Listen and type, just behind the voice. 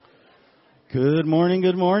Good morning,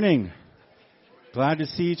 good morning. Glad to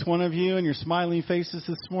see each one of you and your smiling faces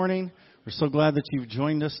this morning. We're so glad that you've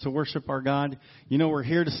joined us to worship our God. You know, we're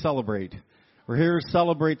here to celebrate. We're here to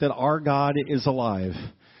celebrate that our God is alive.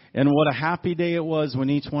 And what a happy day it was when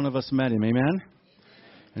each one of us met Him. Amen?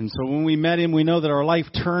 And so when we met Him, we know that our life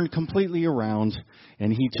turned completely around.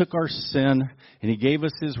 And He took our sin and He gave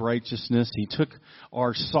us His righteousness. He took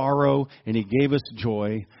our sorrow and He gave us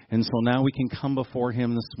joy. And so now we can come before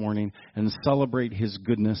Him this morning and celebrate His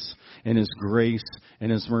goodness and His grace and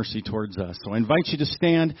His mercy towards us. So I invite you to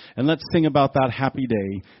stand and let's sing about that happy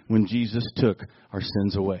day when Jesus took our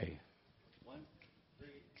sins away. 1,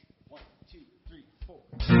 2, 3, 4.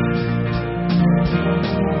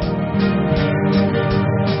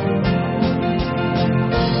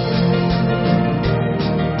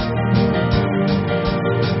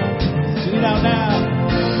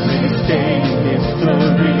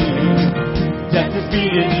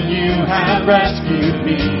 You have rescued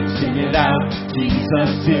me. Sing it out.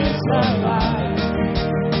 Jesus is alive.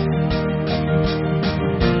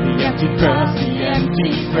 The empty cross, the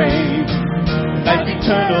empty grave, life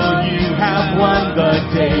eternal, you have won the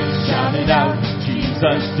day. Shout it out.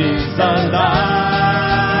 Jesus is alive.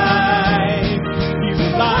 He's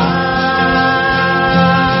alive.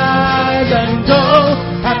 And oh,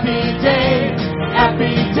 happy day,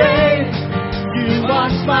 happy day. You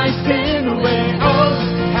washed my sin away. Oh,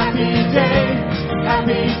 happy day,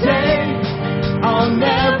 I'll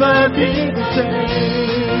never be the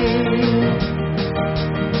same.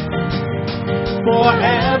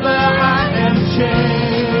 Forever I am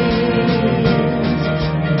changed.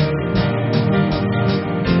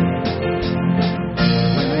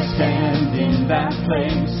 When I stand in that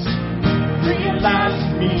place, realize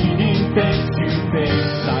meaning face to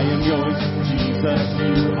face. I am yours, Jesus,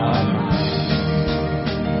 you are mine.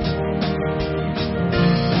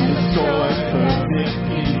 Joy, perfect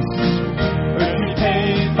peace, earthly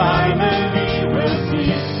pain finally will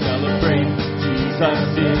cease. Celebrate, Jesus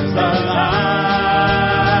is alive.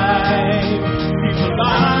 He's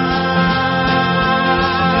alive.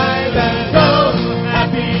 And oh,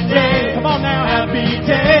 happy day, come on now, happy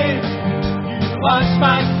day. You washed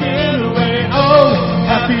my sin away. Oh,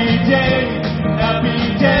 happy day,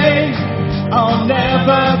 I'll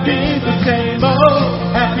never be the same. Oh,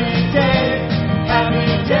 happy day.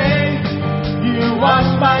 You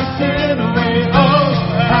wash my sin away. Oh,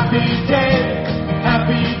 happy day,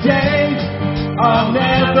 I'll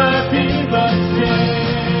never be the same.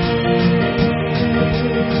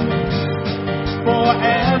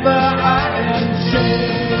 Forever I am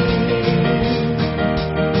changed.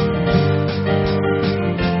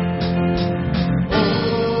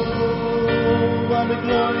 Oh, what a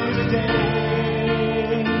glorious day,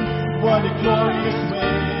 what a glorious way.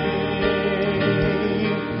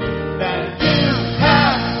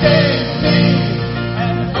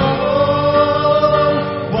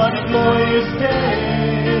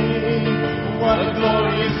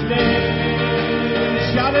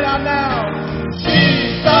 Shout it out now.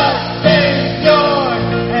 Jesus Savior,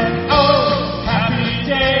 and oh, happy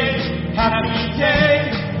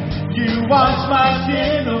day, you wash my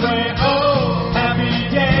sin away. Oh, happy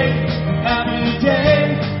day,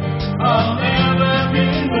 I'll never be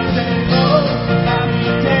the same. Oh,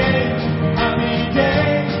 happy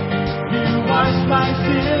day, you wash my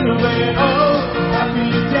sin away. Oh,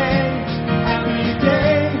 happy day,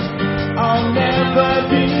 I'll never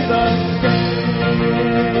be the same.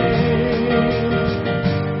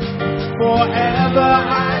 Forever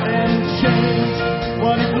I am changed.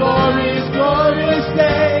 What a glorious, glorious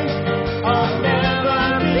day. I'll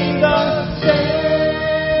never be the same.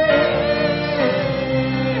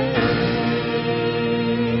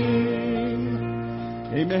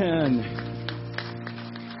 Amen.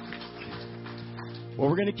 Well,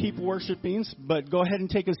 we're going to keep worshiping, but go ahead and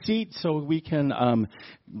take a seat so we can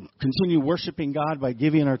continue worshiping God by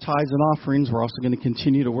giving our tithes and offerings. We're also going to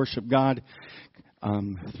continue to worship God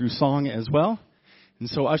through song as well. And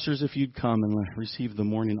so, ushers, if you'd come and receive the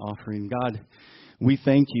morning offering. God, we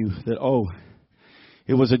thank you that,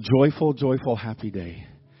 it was a joyful, joyful, happy day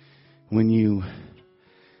when you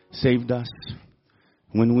saved us,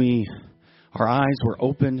 when our eyes were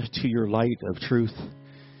opened to your light of truth,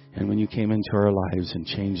 and when you came into our lives and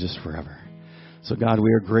changed us forever. So, God,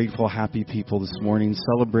 we are grateful, happy people this morning,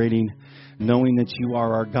 celebrating, knowing that you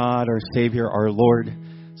are our God, our Savior, our Lord.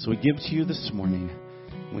 So we give to you this morning.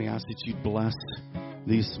 We ask that you bless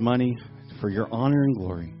this money for your honor and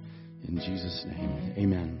glory. In Jesus' name,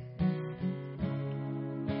 amen.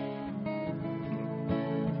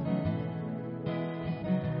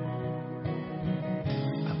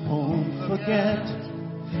 I won't forget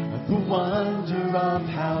the wonder of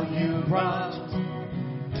how you brought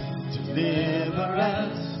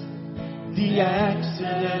deliverance, the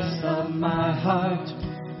exodus of my heart.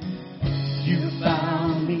 You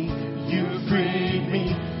found me, you freed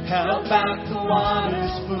me, held back the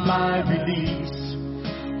waters for my release.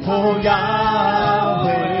 Oh Yahweh,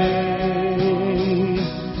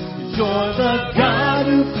 you're the God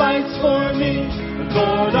who fights for me,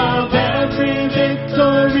 Lord of every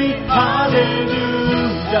victory. Hallelujah,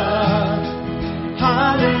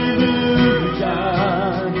 hallelujah.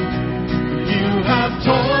 You have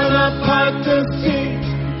torn apart the sea,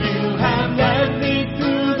 you have led me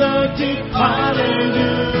through the deep. Hallelujah,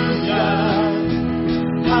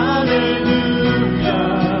 hallelujah.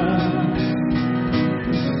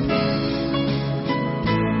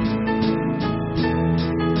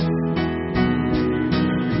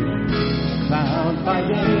 Cloud by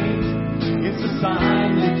day is a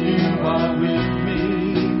sign that you are with me.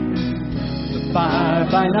 The fire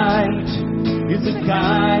by night is a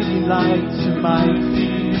guiding light to my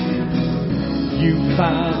feet. You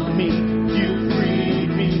found me, you freed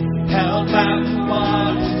me, held back the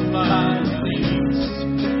waters to my release.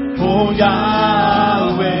 Oh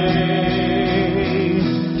Yahweh,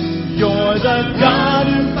 you're the God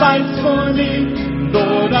who fights for me,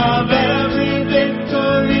 Lord of every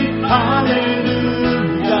victory.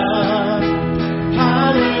 Hallelujah,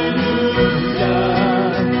 hallelujah.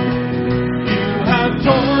 You have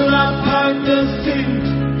torn apart the sea,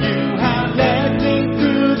 you have led me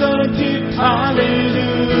through the deep.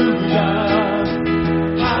 Hallelujah,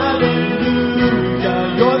 hallelujah.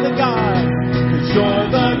 You're the God, 'cause you're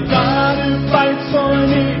the God who fights for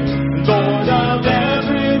me, Lord of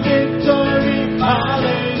every victory.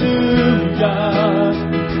 Hallelujah,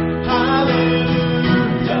 hallelujah.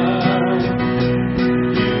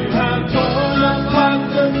 You have torn apart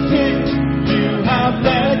the sea, you have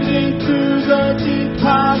led me through the deep.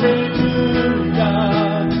 Hallelujah,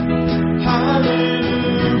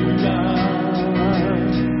 hallelujah.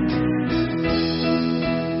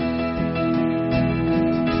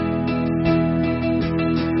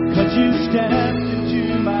 'Cause you stepped into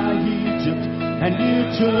my Egypt and you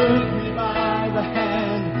took me by the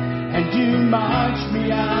hand and you marched me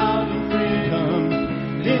out in freedom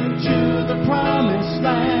into the promised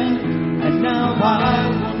land. And now I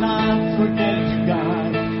will not forget you,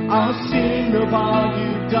 God. I'll sing of all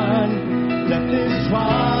you've done. Death is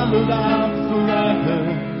swallowed up forever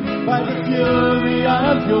by the fury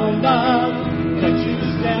of your love. 'Cause you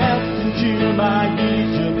stepped into my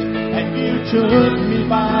Egypt and you took me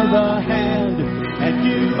by the hand and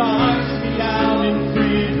you marched me out in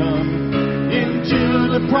freedom into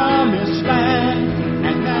the promised land.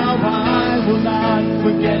 And now I will not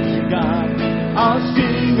forget you, God. I'll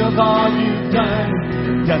sing of all you've done.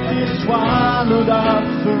 Death is swallowed up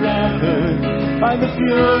forever by the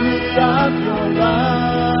fury of your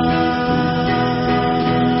love.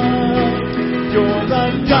 You're the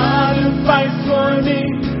God who fights for me,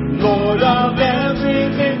 Lord of every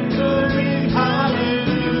victory.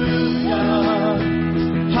 Hallelujah,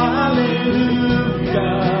 hallelujah.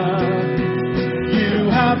 You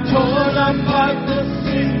have torn apart the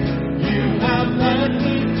sea, you have led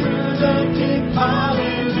me through the deep.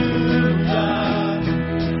 Hallelujah,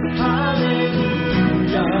 hallelujah.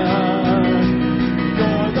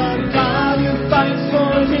 You're the God who fights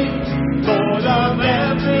for me, Lord of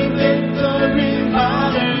every victory.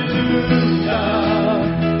 Hallelujah,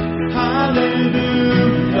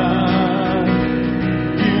 hallelujah.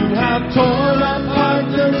 You have torn apart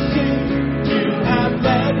the sea, you have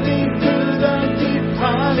led me through the deep.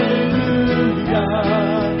 Hallelujah,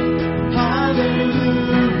 hallelujah,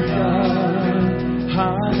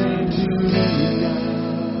 hallelujah.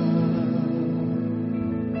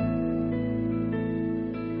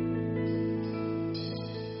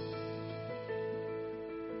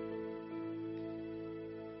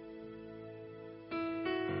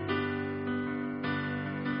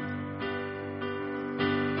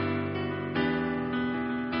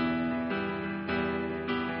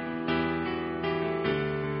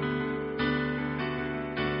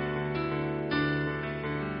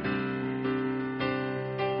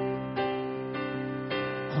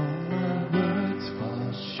 All my words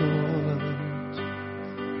fall short.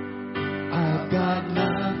 I've got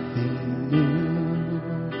nothing new.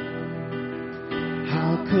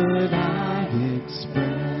 How could I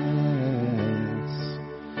express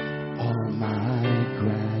all my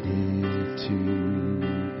gratitude?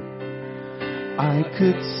 I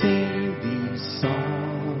could sing these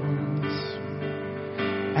songs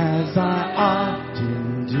as I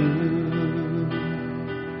often do,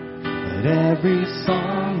 but every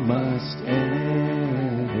song must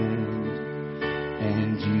end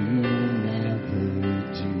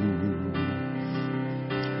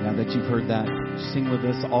that you've heard that. Sing with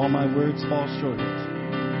us, all my words fall short.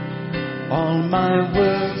 All my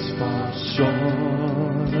words fall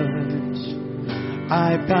short.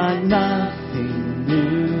 I've got nothing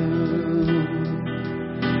new.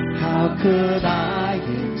 How could I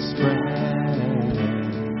express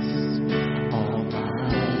all my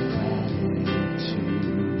gratitude?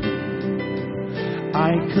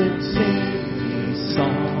 I could sing these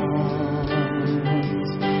songs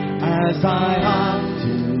as I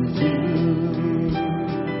often do,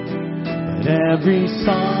 but every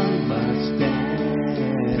song must end,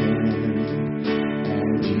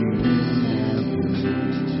 and you never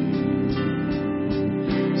do.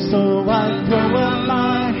 So I throw up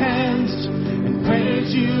my hands and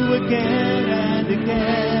praise you again and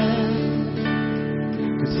again,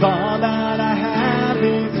 'cause all that I have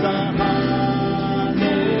is a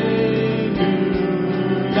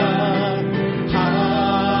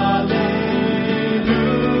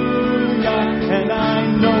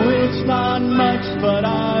but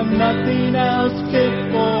I'm nothing else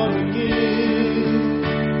fit for a king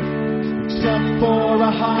except for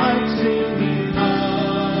a heart singing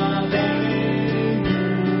hallelujah,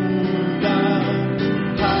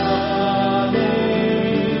 hallelujah.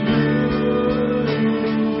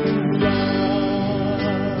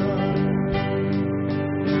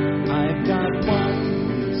 I've got one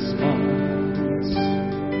response.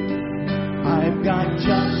 I've got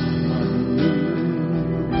just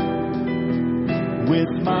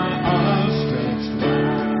with my arms stretched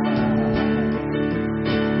wide,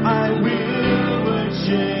 I will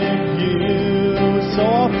worship you. So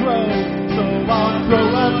I'll throw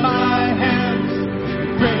up my hands,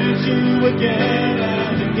 praise you again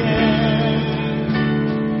and again,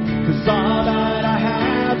 'cause all that I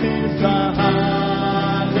have is a hallelujah,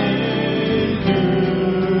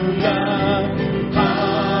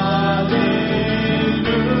 hallelujah.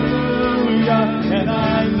 And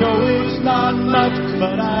I know it's not much,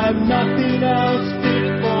 but I've nothing else fit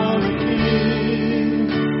for the king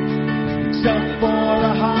except for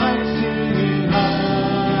a heart singing hallelujah,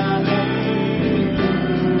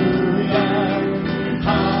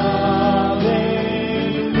 hallelujah.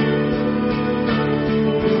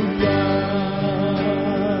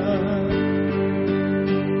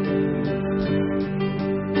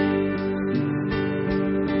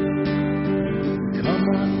 Come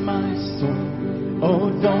on, my soul, oh,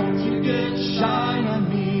 don't you get shy on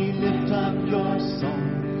me. Lift up your song,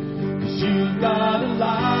 'cause you've got a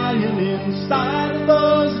lion inside of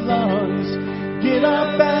those lungs. Get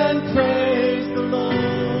up and praise the Lord.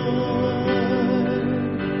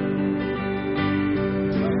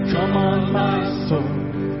 Come on, my soul,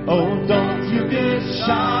 oh, don't you get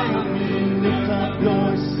shy on me. Lift up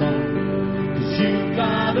your song, 'cause you've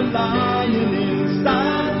got a lion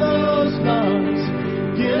inside of those lungs.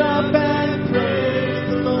 Get up and praise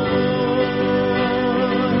the Lord.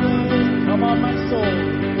 Come on, my soul.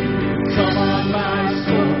 Come on, my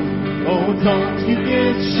soul. Oh, don't you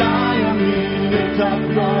get shy on me. Lift up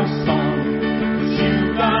your song, 'cause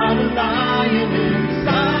you've got a lion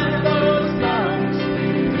inside of those lungs.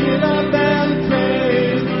 Get up and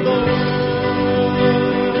praise the Lord.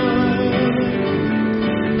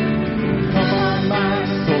 Come on, my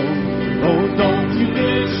soul. Oh, don't you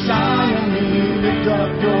get shy on me. Lift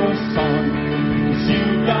up your song, 'cause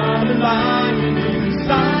you've got a lion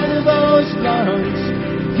inside of those lungs.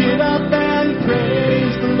 Get up and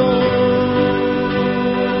praise the Lord.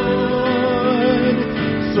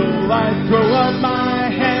 So I throw up my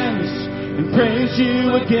hands and praise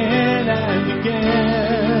you again and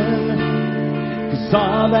again, 'cause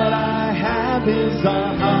all that I have is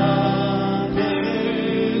a hallelujah,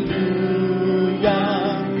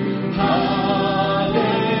 hallelujah.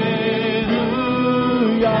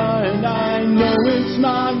 And I know it's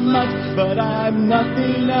not much, but I've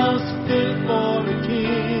nothing else fit for a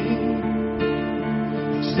king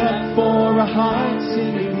except for a heart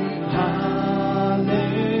singing hallelujah,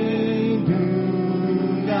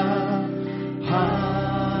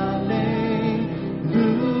 hallelujah.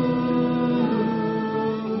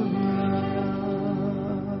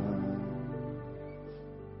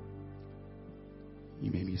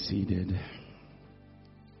 You may be seated.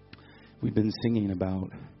 We've been singing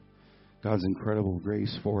about God's incredible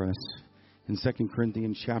grace for us. In 2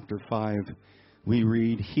 Corinthians chapter 5, we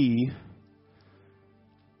read, He,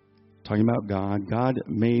 talking about God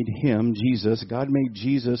made Him, Jesus, God made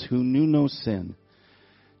Jesus, who knew no sin,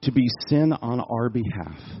 to be sin on our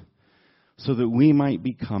behalf, so that we might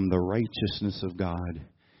become the righteousness of God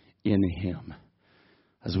in Him.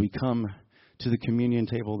 As we come to the communion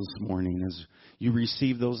table this morning, as you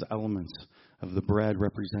receive those elements of the bread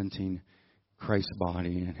representing Christ's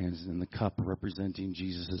body and the cup representing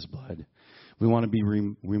Jesus' blood. We want to be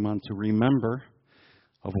to remember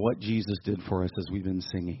of what Jesus did for us as we've been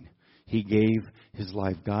singing. He gave his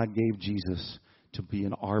life. God gave Jesus to be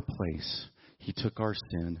in our place. He took our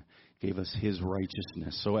sin, gave us his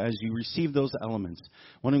righteousness. So as you receive those elements,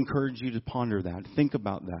 I want to encourage you to ponder that. Think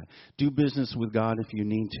about that. Do business with God if you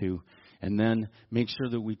need to. And then make sure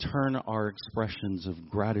that we turn our expressions of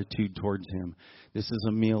gratitude towards him. This is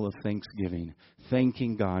a meal of thanksgiving,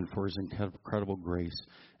 thanking God for his incredible grace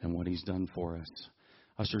and what he's done for us.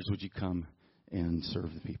 Ushers, would you come and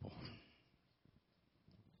serve the people?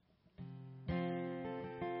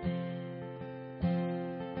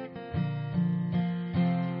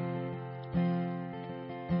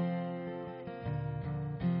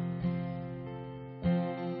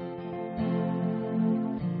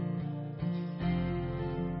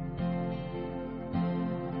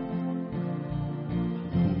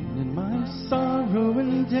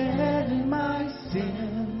 Dead in my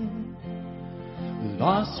sin,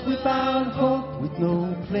 lost without hope, with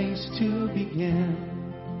no place to begin.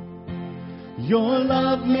 Your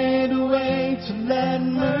love made a way to let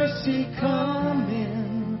mercy come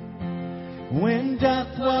in. When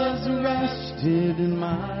death was arrested and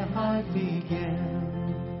my heart began,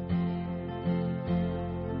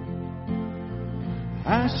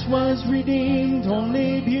 ash was redeemed,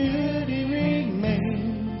 only beauty remains.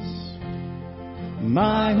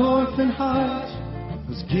 My orphan heart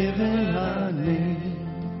was given a name.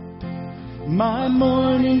 My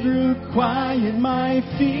mourning grew quiet, my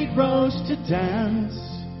feet rose to dance.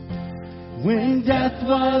 When death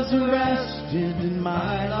was arrested and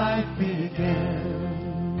my life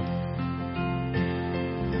began.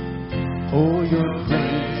 Oh, your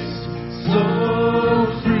grace so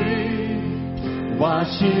free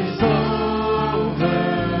washes over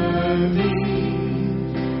me.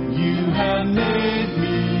 You have made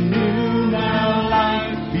me new, now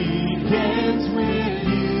life begins with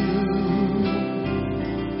you.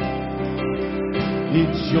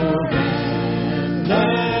 It's your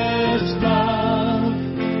endless love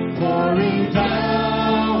pouring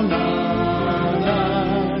down on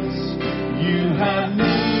us. You have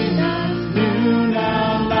made us new,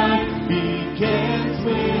 now life begins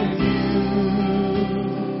with you.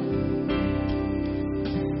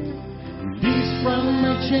 Released from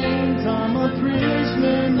my chains, I'm a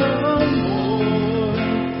prisoner no more.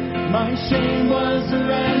 My shame was a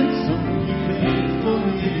ransom he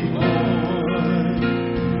faithfully bore.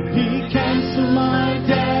 He canceled my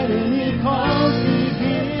debt and he calls me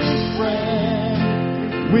his friend.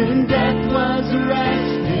 When death was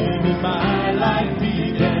arrested and my life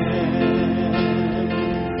began.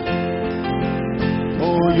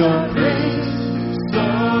 Oh, your grace so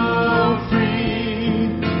free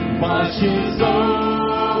washes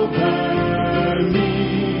over me.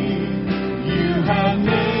 You have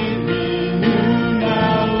made me new,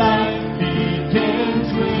 now life begins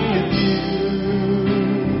with you.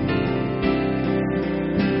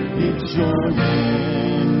 It's your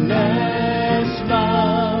endless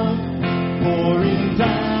love pouring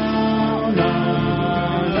down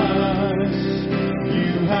on us.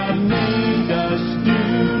 You have made us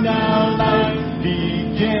new, now life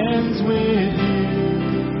begins with you.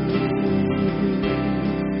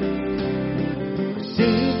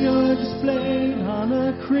 Savior displayed on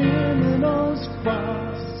a criminal's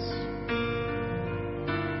cross.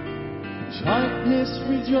 Darkness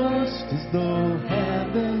rejoiced as though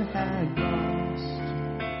heaven had lost.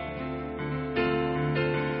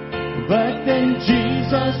 But then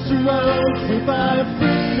Jesus arose with our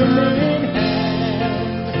freedom in hand.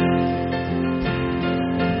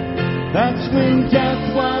 That's when death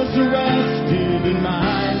was arrested and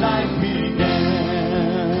my life began.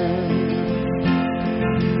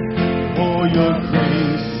 Oh, your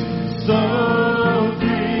grace so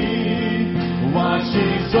free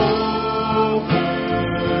washes over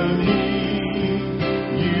me.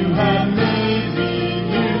 You have made me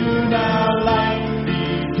new, now life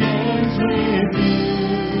begins with you.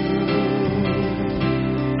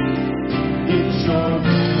 It's your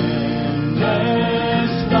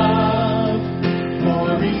endless love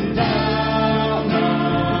pouring down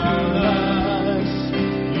on us.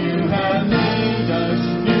 You have made us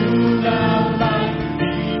new, now life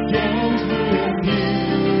begins with you.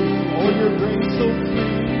 Oh, your grace so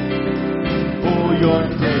free. Oh, your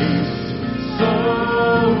grace so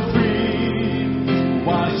free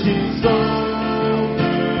washes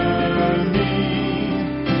over me.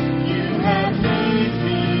 You have made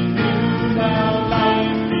me new, now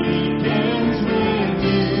life begins with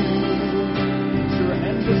you. It's your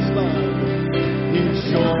endless love. It's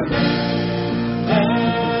your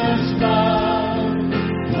endless love.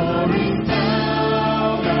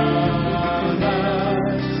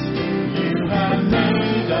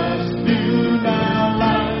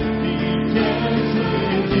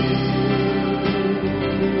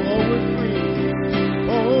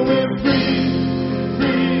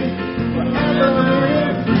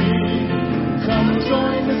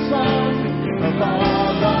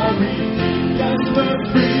 we're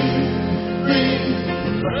free, free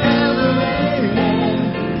forever. Amen.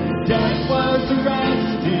 Death was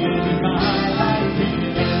arrested and my life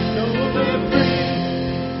began. So we're free,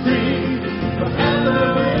 free forever.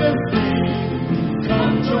 We're free.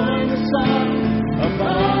 Come join the Son of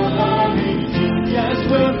all our regions. Yes,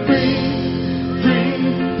 we're free, free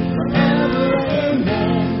forever.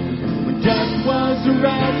 Amen. When death was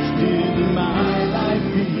arrested and my life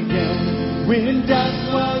began. When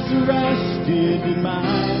death was arrested and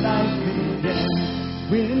my life began.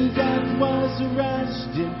 When death was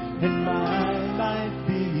arrested and my life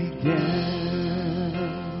began.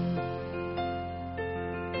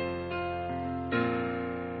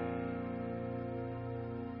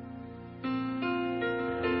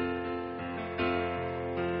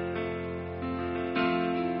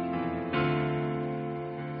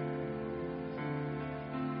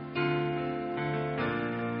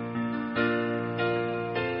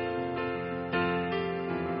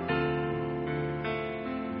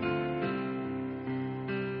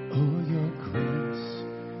 Oh, your grace,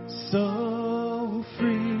 so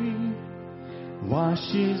free,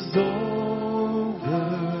 washes over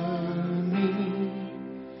me.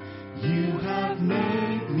 You have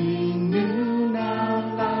made me new,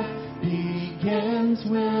 now life begins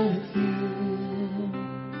with you.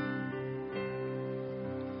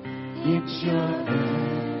 It's your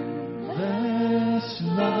endless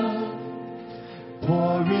love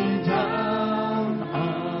pouring down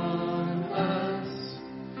on us.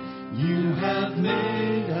 You have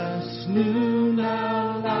made us new,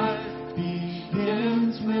 now life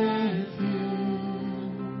begins with you.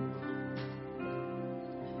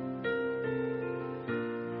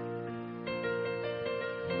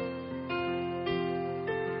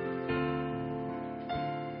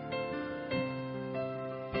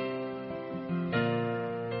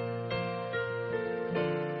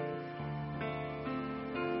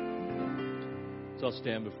 So I'll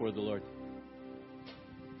stand before the Lord.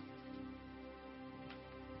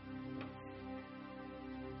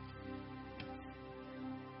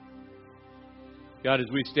 God, as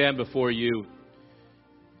we stand before you,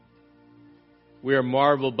 we are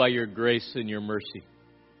marveled by your grace and your mercy.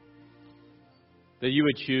 That you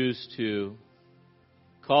would choose to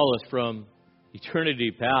call us from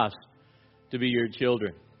eternity past to be your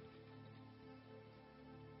children.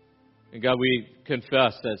 And God, we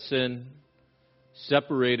confess that sin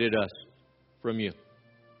separated us from you.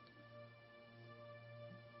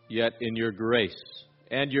 Yet in your grace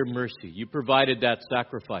and your mercy, you provided that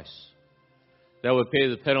sacrifice that would pay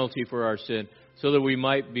the penalty for our sin so that we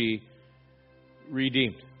might be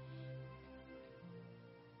redeemed.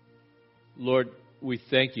 Lord, we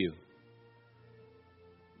thank you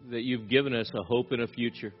that you've given us a hope and a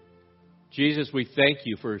future. Jesus, we thank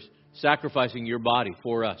you for sacrificing your body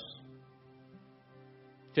for us,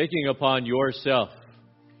 taking upon yourself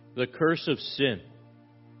the curse of sin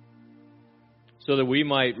so that we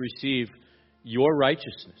might receive your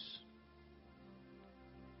righteousness.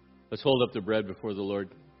 Let's hold up the bread before the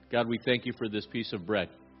Lord. God, we thank you for this piece of bread.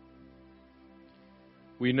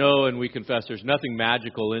 We know and we confess there's nothing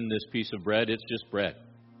magical in this piece of bread. It's just bread.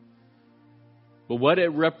 But what it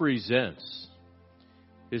represents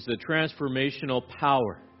is the transformational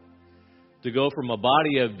power to go from a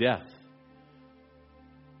body of death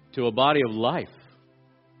to a body of life.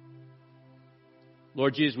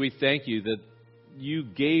 Lord Jesus, we thank you that you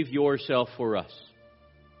gave yourself for us.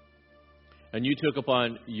 And you took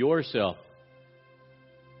upon yourself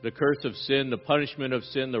the curse of sin, the punishment of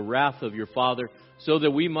sin, the wrath of your Father, so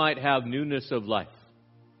that we might have newness of life.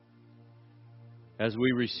 As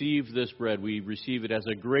we receive this bread, we receive it as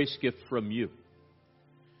a grace gift from you,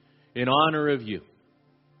 in honor of you,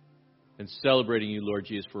 and celebrating you, Lord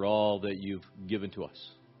Jesus, for all that you've given to us.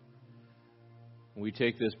 We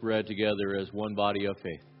take this bread together as one body of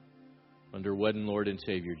faith, under one Lord and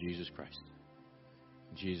Savior, Jesus Christ.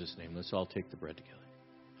 In Jesus' name, let's all take the bread together.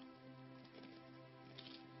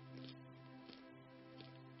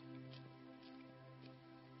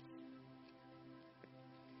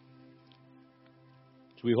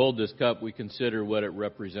 As we hold this cup, we consider what it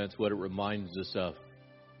represents, what it reminds us of.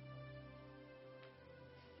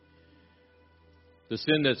 The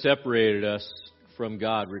sin that separated us from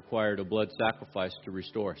God required a blood sacrifice to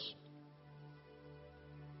restore us.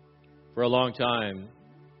 For a long time,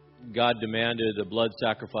 God demanded a blood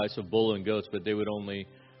sacrifice of bull and goats, but they would only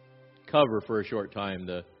cover for a short time.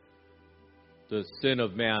 The sin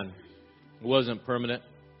of man wasn't permanent.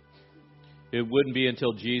 It wouldn't be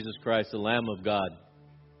until Jesus Christ, the Lamb of God,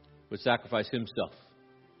 would sacrifice himself,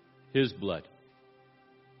 his blood,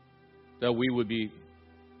 that we would be,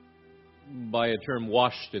 by a term,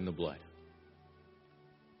 washed in the blood.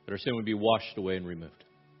 that our sin would be washed away and removed.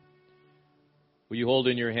 What you hold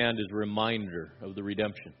in your hand is a reminder of the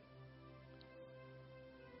redemption,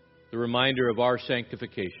 the reminder of our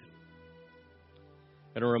sanctification,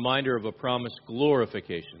 and a reminder of a promised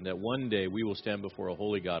glorification, that one day we will stand before a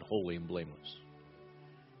holy God, holy and blameless.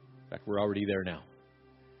 In fact, we're already there now.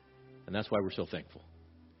 And that's why we're so thankful.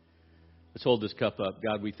 Let's hold this cup up.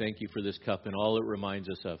 God, we thank you for this cup and all it reminds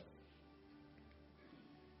us of.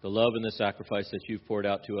 The love and the sacrifice that you've poured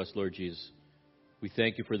out to us, Lord Jesus. We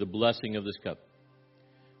thank you for the blessing of this cup.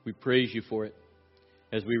 We praise you for it.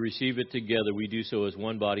 As we receive it together, we do so as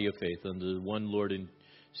one body of faith under the one Lord and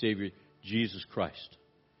Savior, Jesus Christ.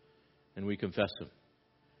 And we confess him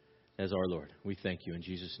as our Lord. We thank you in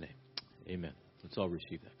Jesus' name. Amen. Let's all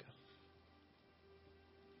receive that cup.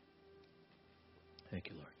 Thank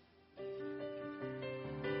you, Lord.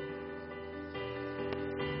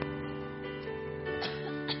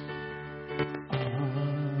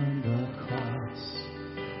 On the cross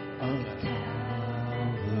of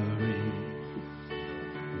Calvary,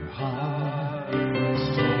 your heart was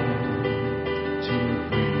torn to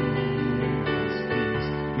bring us peace.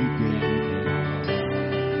 You gave it all,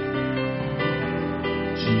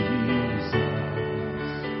 Jesus.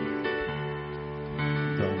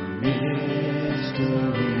 The mystery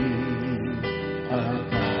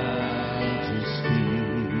of majesty.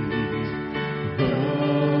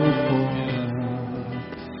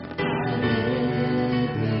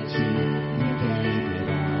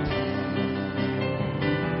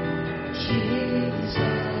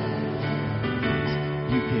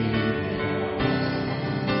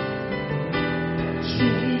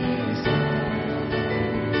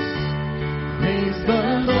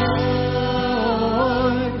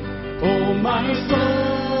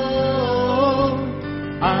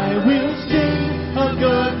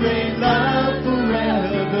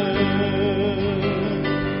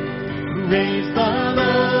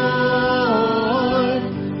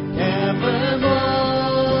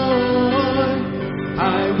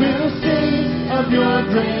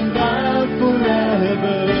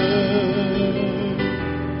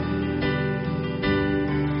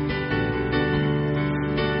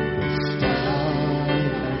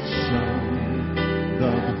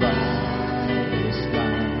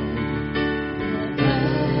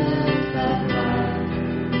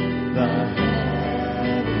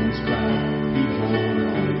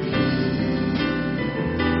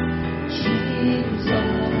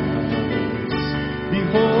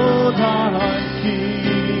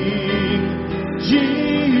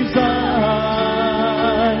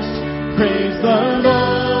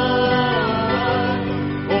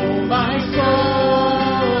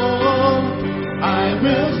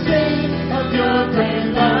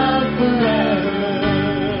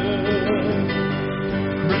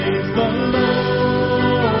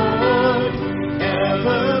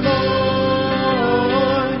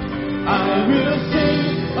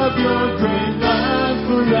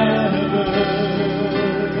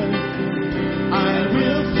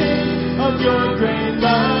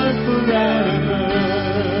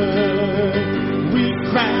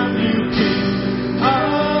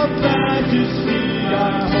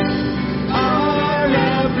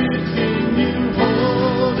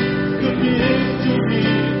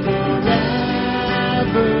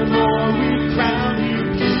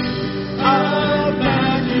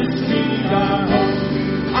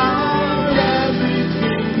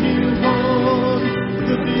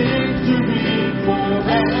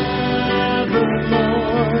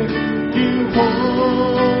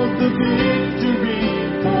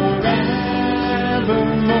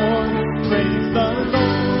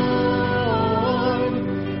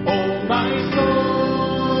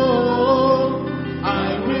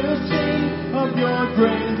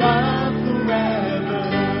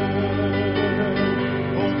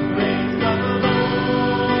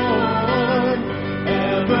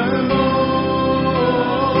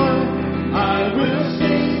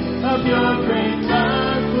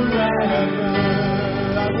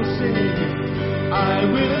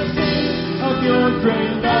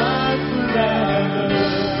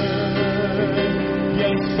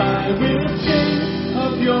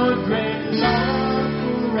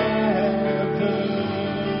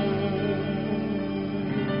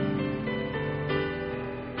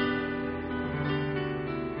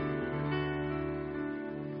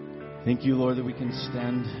 Thank you, Lord, that we can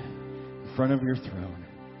stand in front of your throne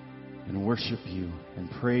and worship you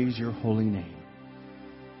and praise your holy name.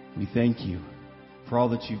 We thank you for all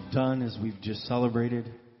that you've done as we've just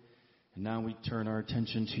celebrated. And now we turn our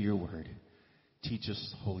attention to your word. Teach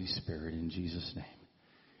us, Holy Spirit, in Jesus'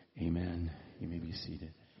 name. Amen. You may be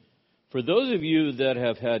seated. For those of you that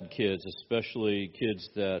have had kids, especially kids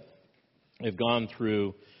that have gone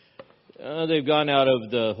through, they've gone out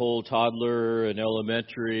of the whole toddler and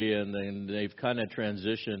elementary, and then they've kind of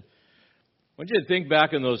transitioned. I want you to think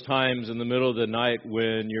back in those times in the middle of the night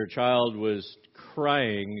when your child was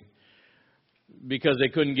crying because they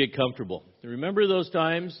couldn't get comfortable. Remember those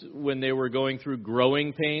times when they were going through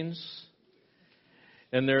growing pains?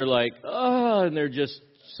 And they're like, oh, and they're just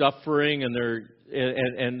suffering, and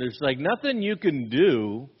and there's like nothing you can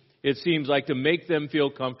do, it seems like, to make them feel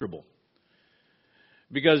comfortable.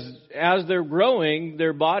 Because as they're growing,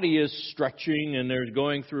 their body is stretching, and they're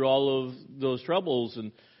going through all of those troubles.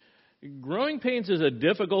 And growing pains is a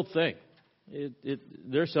difficult thing.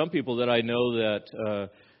 There's some people that I know that,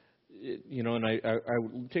 and I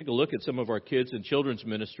take a look at some of our kids in children's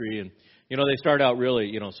ministry, and, they start out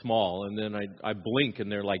really, small, and then I blink,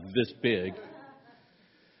 and they're like this big.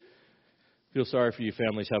 Feel sorry for you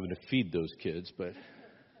families having to feed those kids, but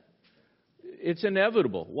it's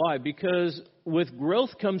inevitable. Why? Because with growth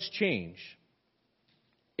comes change.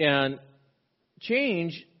 And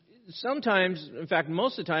change sometimes, in fact,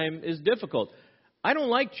 most of the time, is difficult. I don't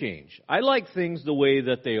like change. I like things the way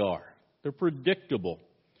that they are. They're predictable.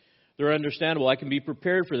 They're understandable. I can be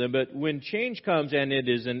prepared for them. But when change comes, and it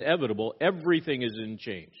is inevitable, everything is in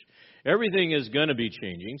change. Everything is going to be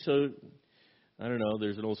changing. So, I don't know,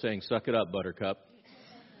 there's an old saying, suck it up, buttercup.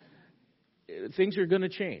 Things are going to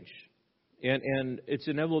change. And it's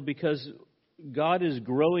inevitable because God is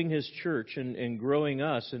growing His church and growing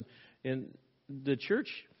us. And the church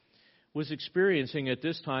was experiencing at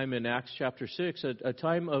this time in Acts chapter 6 a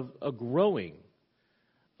time of a growing,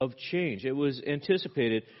 of change. It was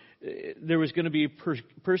anticipated. There was going to be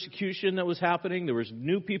persecution that was happening. There was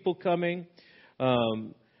new people coming.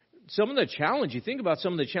 Some of the challenge, you think about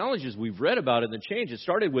some of the challenges we've read about in the change. It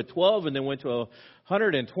started with 12 and then went to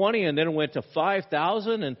 120 and then it went to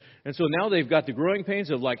 5,000. And so now they've got the growing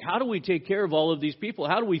pains of like, how do we take care of all of these people?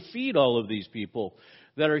 How do we feed all of these people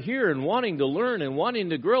that are here and wanting to learn and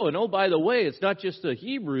wanting to grow? And oh, by the way, it's not just the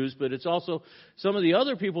Hebrews, but it's also some of the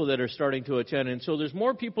other people that are starting to attend. And so there's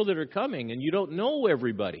more people that are coming and you don't know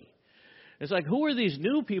everybody. It's like, who are these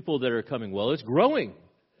new people that are coming? Well, it's growing.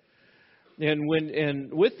 And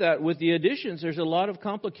with that, with the additions, there's a lot of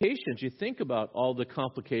complications. You think about all the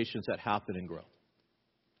complications that happen and grow.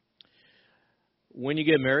 When you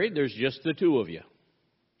get married, there's just the two of you.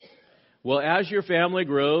 Well, as your family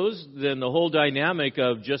grows, then the whole dynamic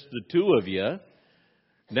of just the two of you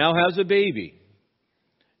now has a baby.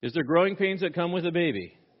 Is there growing pains that come with a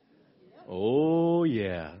baby? Oh,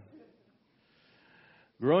 yeah.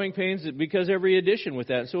 Growing pains, because every addition with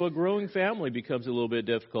that. So a growing family becomes a little bit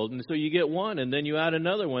difficult. And so you get one, and then you add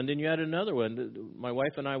another one, then you add another one. My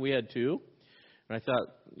wife and I, we had two. And I thought,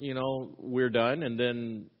 we're done. And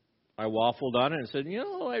then I waffled on it and said,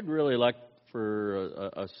 I'd really like for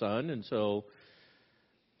a son. And so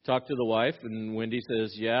talked to the wife, and Wendy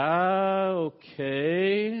says, yeah,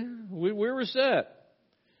 okay. We were set.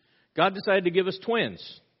 God decided to give us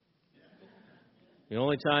twins. The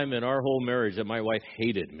only time in our whole marriage that my wife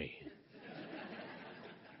hated me.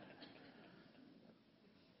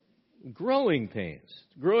 Growing pains.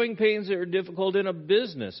 Growing pains that are difficult in a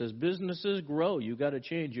business. As businesses grow, you got to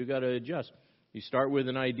change. You got to adjust. You start with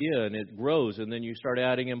an idea and it grows, and then you start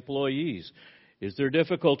adding employees. Is there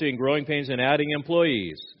difficulty in growing pains and adding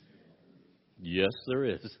employees? Yes, there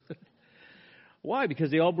is. Why? Because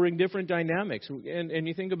they all bring different dynamics. And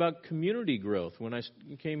you think about community growth. When I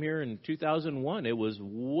came here in 2001, it was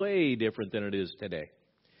way different than it is today.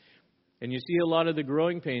 And you see a lot of the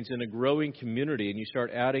growing pains in a growing community, and you start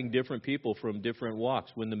adding different people from different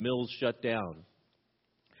walks. When the mills shut down,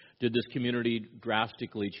 did this community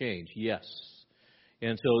drastically change? Yes.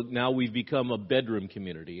 And so now we've become a bedroom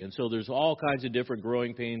community. And so there's all kinds of different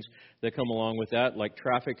growing pains that come along with that, like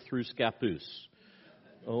traffic through Scappoose.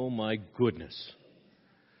 Oh, my goodness.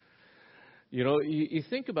 You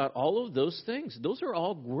think about all of those things. Those are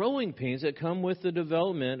all growing pains that come with the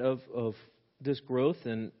development of this growth.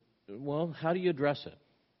 And, well, how do you address it?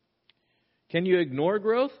 Can you ignore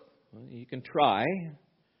growth? Well, you can try.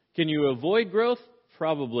 Can you avoid growth?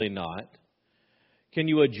 Probably not. Can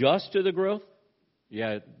you adjust to the growth?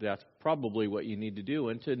 Yeah, that's probably what you need to do.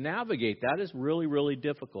 And to navigate that is really, really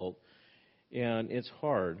difficult. And it's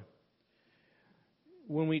hard.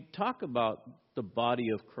 When we talk about the body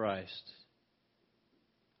of Christ,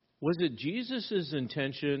 was it Jesus'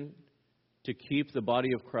 intention to keep the body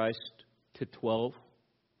of Christ to 12?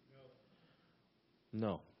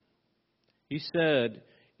 No. He said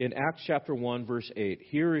in Acts chapter 1, verse 8,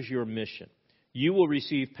 here is your mission. You will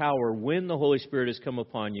receive power when the Holy Spirit has come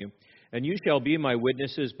upon you, And you shall be my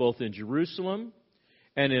witnesses both in Jerusalem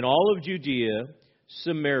and in all of Judea,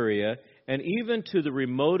 Samaria, and even to the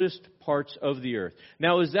remotest parts of the earth.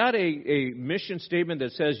 Now, is that a mission statement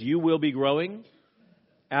that says you will be growing?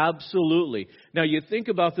 Absolutely. Now, you think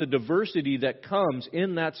about the diversity that comes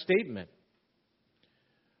in that statement.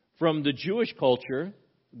 From the Jewish culture,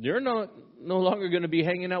 they're no longer going to be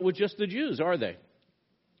hanging out with just the Jews, are they?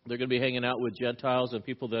 They're going to be hanging out with Gentiles and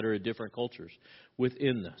people that are in different cultures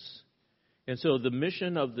within this. And so the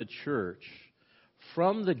mission of the church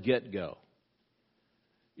from the get-go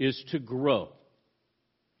is to grow.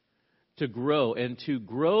 To grow, and to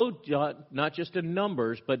grow not just in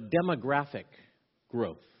numbers, but demographic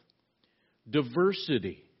growth.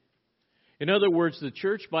 Diversity. In other words, the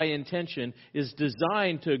church by intention is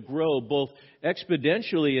designed to grow both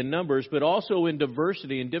exponentially in numbers, but also in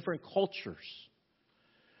diversity in different cultures.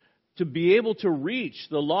 To be able to reach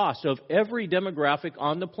the lost of every demographic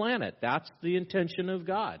on the planet. That's the intention of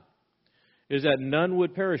God. Is that none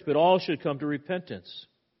would perish, but all should come to repentance.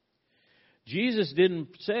 Jesus didn't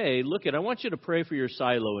say, look, I want you to pray for your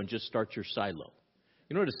silo and just start your silo.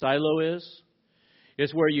 You know what a silo is?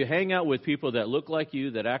 It's where you hang out with people that look like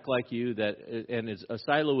you, that act like you, and a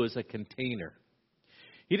silo is a container.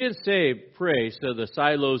 He didn't say, pray so the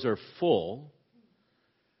silos are full.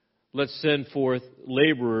 Let's send forth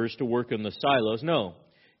laborers to work in the silos. No.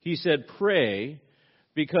 He said, pray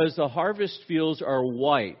because the harvest fields are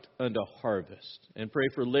white unto harvest. And pray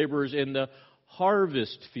for laborers in the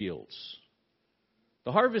harvest fields.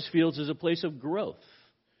 The harvest fields is a place of growth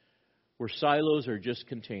where silos are just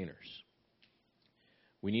containers.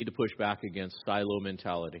 We need to push back against silo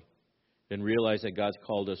mentality and realize that God's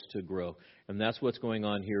called us to grow. And that's what's going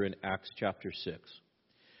on here in Acts chapter 6.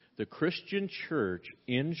 The Christian church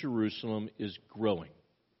in Jerusalem is growing.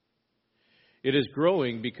 It is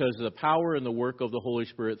growing because of the power and the work of the Holy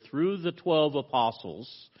Spirit through the 12 apostles,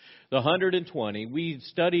 the 120. We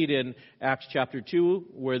studied in Acts chapter 2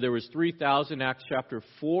 where there was 3,000, Acts chapter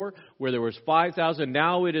 4 where there was 5,000.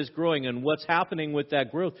 Now it is growing, and what's happening with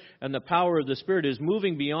that growth and the power of the Spirit is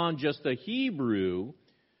moving beyond just the Hebrew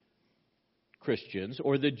Christians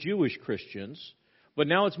or the Jewish Christians, but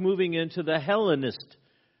now it's moving into the Hellenist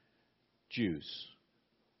Jews,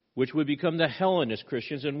 which would become the Hellenist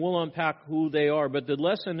Christians, and we'll unpack who they are. But the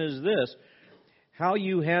lesson is this: how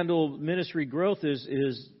you handle ministry growth is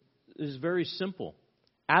very simple.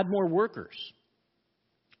 Add more workers.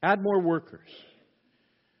 Add more workers.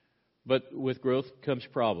 But with growth comes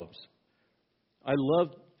problems. I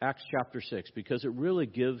love Acts chapter 6 because it really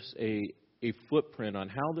gives a footprint on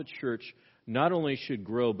how the church not only should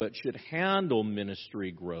grow, but should handle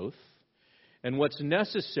ministry growth, and what's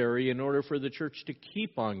necessary in order for the church to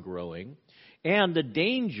keep on growing, and the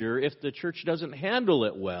danger if the church doesn't handle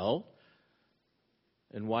it well,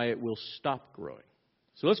 and why it will stop growing.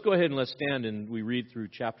 So let's go ahead and let's stand and we read through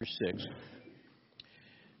chapter 6.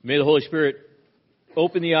 May the Holy Spirit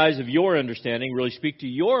open the eyes of your understanding, really speak to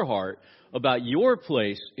your heart about your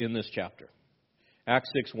place in this chapter.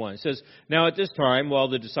 Acts 6:1. It says, "Now at this time, while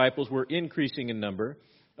the disciples were increasing in number,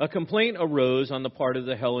 a complaint arose on the part of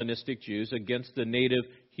the Hellenistic Jews against the native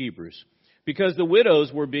Hebrews, because the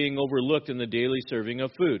widows were being overlooked in the daily serving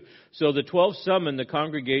of food. So the 12 summoned the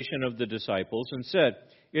congregation of the disciples and said,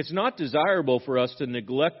 'It's not desirable for us to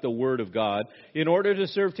neglect the word of God in order to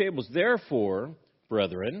serve tables. Therefore,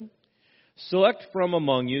 brethren, select from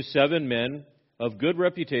among you 7 men of good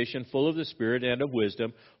reputation, full of the Spirit and of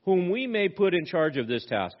wisdom, whom we may put in charge of this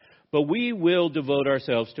task. But we will devote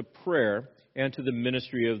ourselves to prayer and to the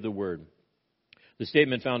ministry of the word.' The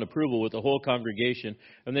statement found approval with the whole congregation,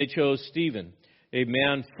 and they chose Stephen, a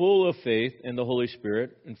man full of faith and the Holy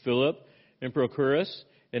Spirit, and Philip, and Prochorus,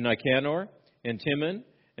 and Nicanor, and Timon,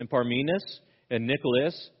 and Parmenas, and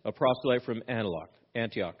Nicholas, a proselyte from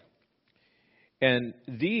Antioch. And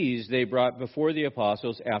these they brought before the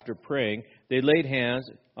apostles after praying. They laid hands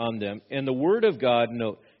on them, and the word of God,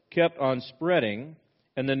 kept on spreading,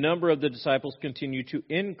 and the number of the disciples continued to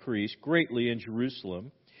increase greatly in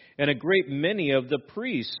Jerusalem, and a great many of the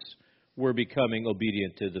priests were becoming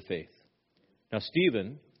obedient to the faith. Now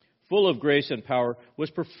Stephen, full of grace and power, was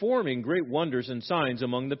performing great wonders and signs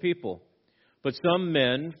among the people. But some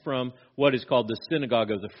men from what is called the synagogue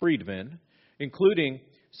of the freedmen, including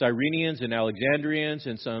Cyrenians and Alexandrians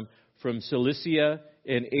and some from Cilicia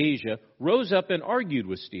and Asia, rose up and argued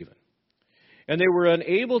with Stephen. And they were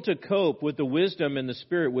unable to cope with the wisdom and the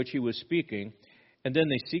spirit which he was speaking. And then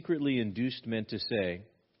they secretly induced men to say,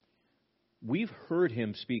 'We've heard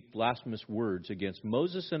him speak blasphemous words against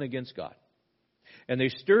Moses and against God.' And they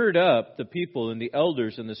stirred up the people and the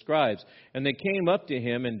elders and the scribes. And they came up to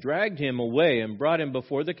him and dragged him away and brought him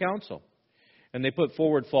before the council. And they put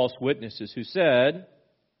forward false witnesses who said,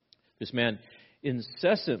 "This man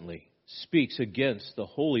incessantly speaks against the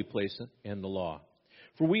holy place and the law.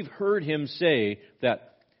 For we've heard him say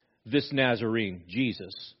that this Nazarene,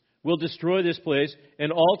 Jesus, will destroy this place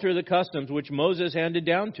and alter the customs which Moses handed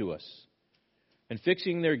down to us." And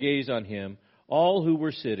fixing their gaze on him, all who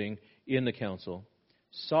were sitting in the council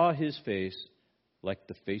saw his face like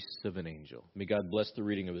the face of an angel. May God bless the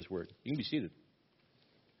reading of his word. You can be seated.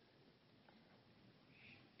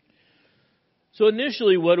 So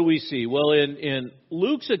initially, what do we see? Well, in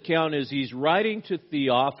Luke's account, as he's writing to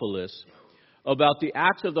Theophilus about the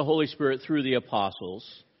acts of the Holy Spirit through the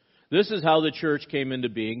apostles, this is how the church came into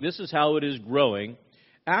being. This is how it is growing.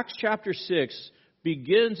 Acts chapter 6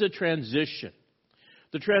 begins a transition.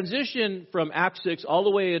 The transition from Acts 6 all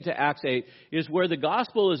the way into Acts 8 is where the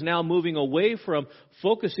gospel is now moving away from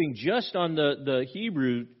focusing just on the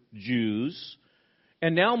Hebrew Jews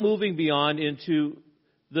and now moving beyond into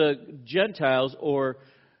the Gentiles or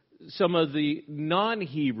some of the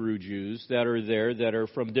non-Hebrew Jews that are there, that are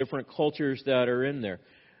from different cultures that are in there.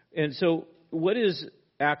 And so what is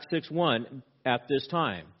Acts 6:1 at this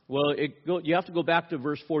time? Well, you have to go back to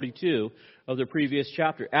verse 42 of the previous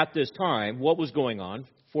chapter. At this time, what was going on?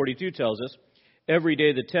 42 tells us, every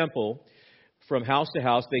day the temple, from house to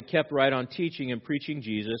house, they kept right on teaching and preaching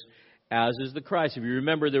Jesus, as is the Christ. If you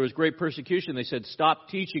remember, there was great persecution. They said, stop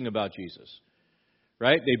teaching about Jesus.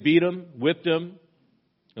 Right? They beat him, whipped him,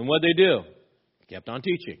 and what did they do? Kept on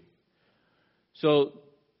teaching. So,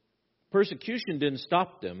 persecution didn't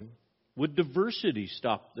stop them. Would diversity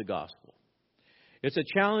stop the gospel? It's a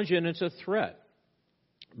challenge and it's a threat.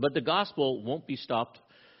 But the gospel won't be stopped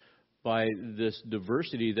by this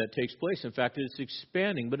diversity that takes place. In fact, it's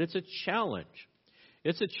expanding, but it's a challenge.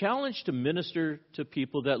 It's a challenge to minister to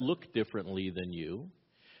people that look differently than you,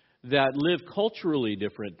 that live culturally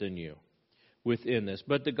different than you within this.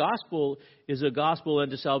 But the gospel is a gospel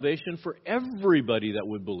unto salvation for everybody that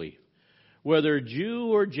would believe, whether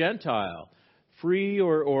Jew or Gentile, free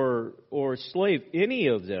or slave, any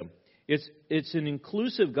of them. It's an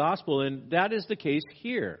inclusive gospel, and that is the case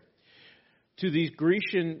here. To these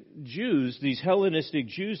Grecian Jews, these Hellenistic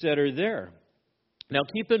Jews that are there. Now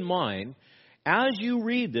keep in mind, as you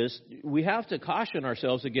read this, we have to caution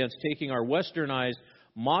ourselves against taking our westernized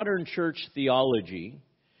modern church theology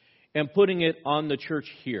and putting it on the church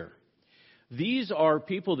here. These are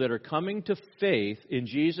people that are coming to faith in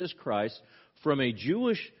Jesus Christ from a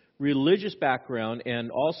Jewish religious background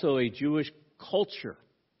and also a Jewish culture.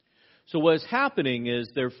 So what is happening is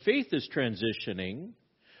their faith is transitioning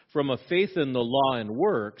from a faith in the law and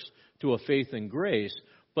works to a faith in grace,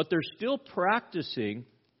 but they're still practicing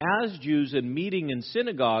as Jews and meeting in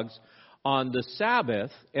synagogues on the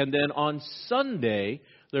Sabbath, and then on Sunday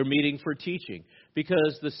they're meeting for teaching,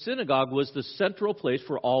 because the synagogue was the central place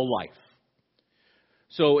for all life.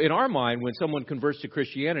 So in our mind, when someone converts to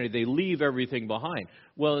Christianity, they leave everything behind.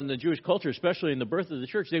 Well, in the Jewish culture, especially in the birth of the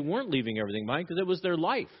church, they weren't leaving everything behind because it was their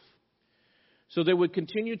life. So they would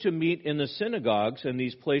continue to meet in the synagogues and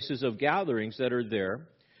these places of gatherings that are there,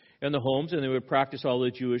 and the homes, and they would practice all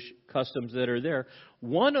the Jewish customs that are there.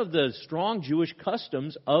 One of the strong Jewish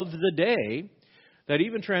customs of the day that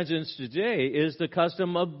even transcends today is the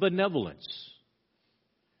custom of benevolence.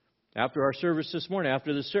 After our service this morning,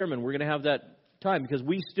 after the sermon, we're going to have that time because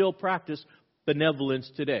we still practice benevolence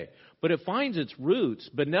today. But it finds its roots,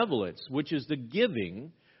 benevolence, which is the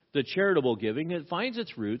giving, the charitable giving, it finds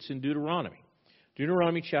its roots in Deuteronomy.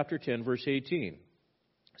 Deuteronomy chapter 10, verse 18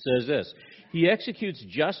 says this: He executes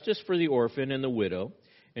justice for the orphan and the widow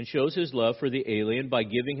and shows his love for the alien by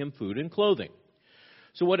giving him food and clothing.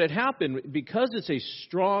 So what had happened, because it's a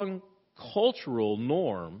strong cultural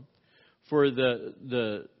norm for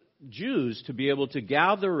the Jews to be able to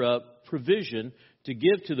gather up provision to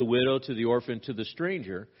give to the widow, to the orphan, to the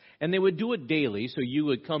stranger, and they would do it daily, so you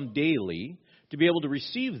would come daily to be able to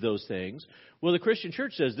receive those things. Well, the Christian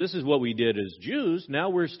church says this is what we did as Jews. Now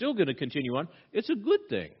we're still going to continue on. It's a good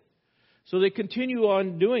thing. So they continue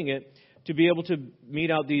on doing it to be able to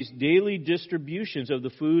mete out these daily distributions of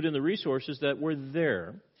the food and the resources that were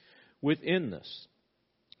there within this.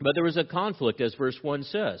 But there was a conflict, as verse 1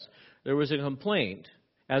 says. There was a complaint.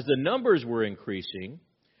 As the numbers were increasing,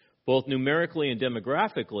 both numerically and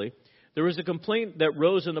demographically, there was a complaint that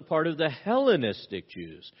rose on the part of the Hellenistic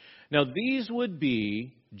Jews. Now, these would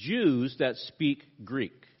be Jews that speak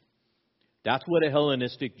Greek. That's what a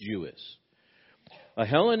Hellenistic Jew is. A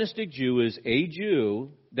Hellenistic Jew is a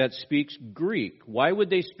Jew that speaks Greek. Why would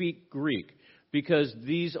they speak Greek? because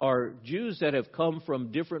these are Jews that have come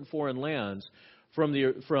from different foreign lands, from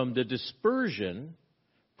the dispersion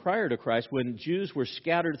prior to Christ. When Jews were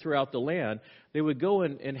scattered throughout the land, they would go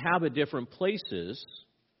and inhabit different places,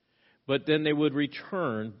 but then they would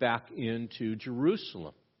return back into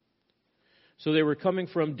Jerusalem. So they were coming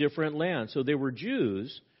from different lands. So they were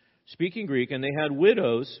Jews speaking Greek, and they had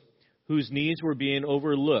widows whose needs were being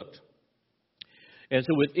overlooked. And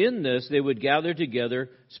so within this, they would gather together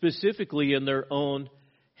specifically in their own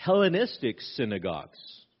Hellenistic synagogues.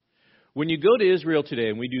 When you go to Israel today,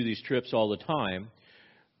 and we do these trips all the time,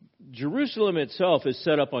 Jerusalem itself is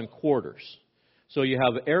set up on quarters. So you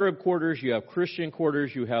have Arab quarters, you have Christian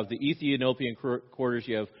quarters, you have the Ethiopian quarters,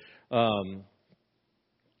 you have,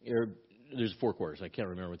 there's 4 quarters, I can't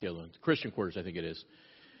remember what the other one's, Christian quarters I think it is.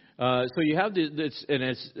 So you have this,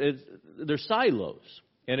 and they're silos.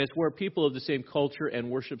 And it's where people of the same culture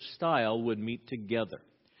and worship style would meet together.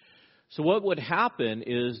 So what would happen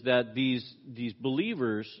is that these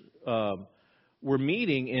believers were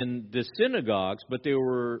meeting in the synagogues, but they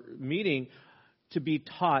were meeting to be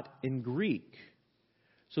taught in Greek.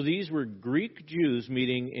 So these were Greek Jews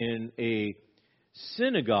meeting in a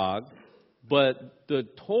synagogue, but the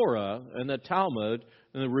Torah and the Talmud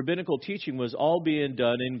and the rabbinical teaching was all being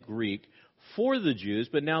done in Greek for the Jews,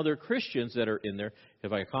 but now they're Christians that are in there.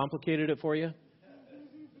 Have I complicated it for you?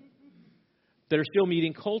 That are still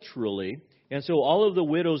meeting culturally. And so all of the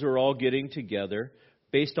widows are all getting together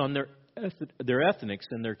based on their ethnics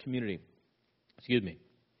and their community. Excuse me.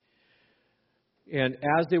 And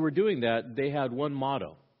as they were doing that, they had one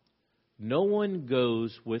motto. No one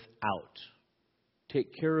goes without.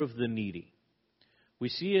 Take care of the needy. We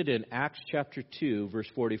see it in Acts chapter 2, verse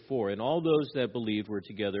 44. And all those that believed were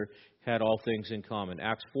together, had all things in common.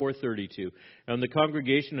 Acts 4:32. And the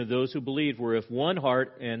congregation of those who believed were of one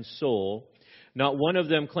heart and soul. Not one of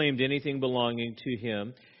them claimed anything belonging to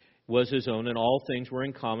him was his own, and all things were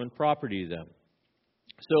in common property to them.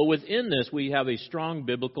 So within this, we have a strong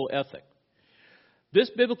biblical ethic. This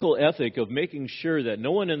biblical ethic of making sure that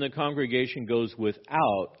no one in the congregation goes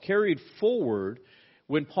without carried forward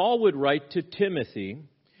when Paul would write to Timothy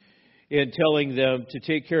in telling them to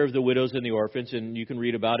take care of the widows and the orphans, and you can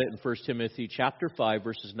read about it in 1 Timothy chapter 5,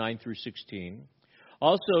 verses 9 through 16.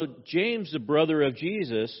 Also, James, the brother of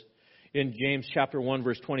Jesus, in James chapter 1,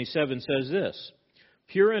 verse 27, says this,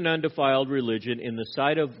 pure and undefiled religion in the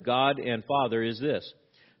sight of God and Father is this,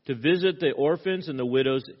 to visit the orphans and the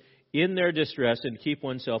widows in their distress and keep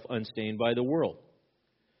oneself unstained by the world.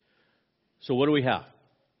 So what do we have?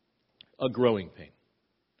 A growing pain.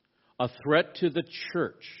 A threat to the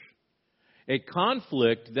church. A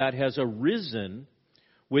conflict that has arisen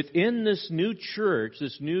within this new church,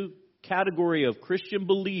 this new category of Christian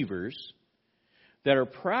believers that are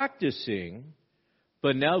practicing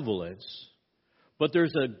benevolence, but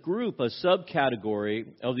there's a group, a subcategory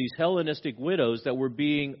of these Hellenistic widows that were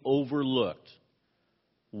being overlooked.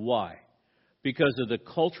 Why? Because of the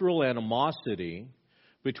cultural animosity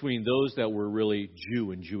between those that were really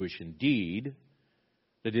Jew and Jewish indeed,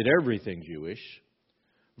 that did everything Jewish,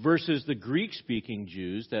 versus the Greek-speaking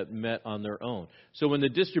Jews that met on their own. So when the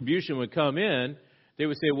distribution would come in, they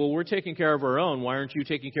would say, well, we're taking care of our own. Why aren't you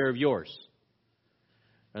taking care of yours?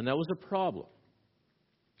 And that was a problem.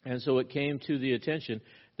 And so it came to the attention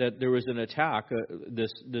that there was an attack,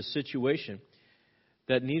 this situation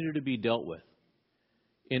that needed to be dealt with.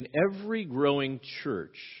 In every growing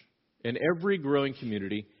church, in every growing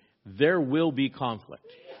community, there will be conflict.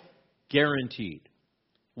 Guaranteed.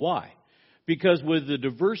 Why? Because with the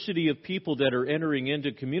diversity of people that are entering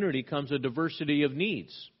into community comes a diversity of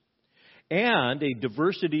needs and a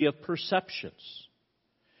diversity of perceptions.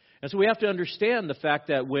 And so we have to understand the fact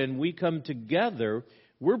that when we come together,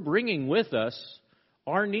 we're bringing with us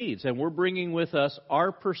our needs and we're bringing with us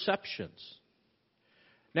our perceptions.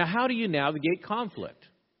 Now, how do you navigate conflict?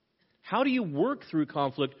 How do you work through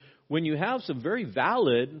conflict when you have some very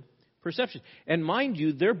valid perceptions? And mind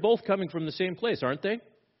you, they're both coming from the same place, aren't they?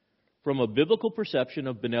 From a biblical perception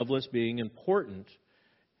of benevolence being important,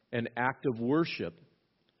 an act of worship,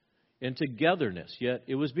 and togetherness. Yet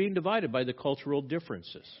it was being divided by the cultural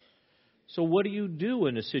differences. So what do you do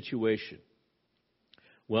in a situation?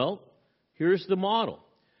 Well, here's the model.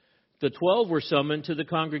 The 12 were summoned to the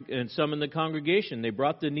congregation. They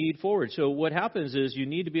brought the need forward. So what happens is you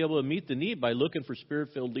need to be able to meet the need by looking for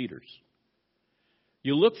Spirit-filled leaders.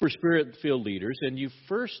 You look for Spirit-filled leaders and you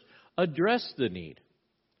first address the need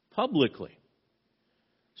publicly.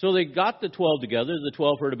 So they got the 12 together. The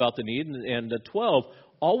 12 heard about the need, and the 12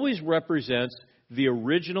 always represents the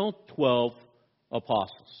original 12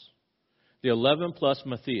 apostles. The 11 plus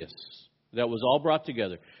Matthias. that was all brought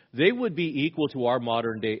together, they would be equal to our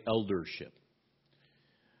modern day eldership.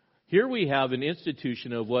 Here we have an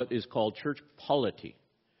institution of what is called church polity,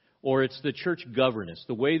 or it's the church governance,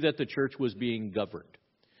 the way that the church was being governed.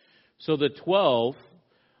 So the 12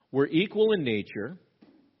 were equal in nature,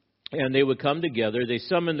 and they would come together. They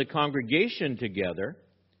summoned the congregation together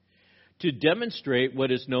to demonstrate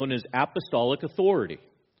what is known as apostolic authority.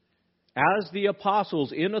 As the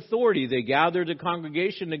apostles in authority, they gathered the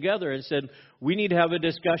congregation together and said, we need to have a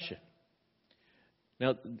discussion.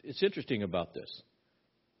 Now, it's interesting about this.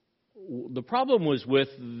 The problem was with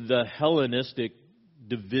the Hellenistic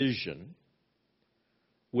division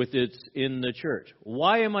in the church.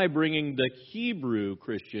 Why am I bringing the Hebrew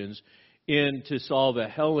Christians in to solve a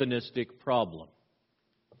Hellenistic problem?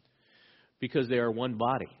 Because they are one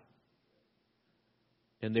body.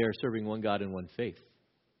 And they are serving one God and one faith.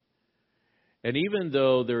 And even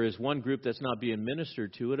though there is one group that's not being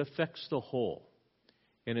ministered to, it affects the whole.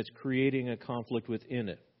 And it's creating a conflict within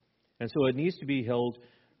it. And so it needs to be held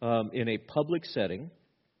in a public setting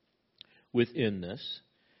within this,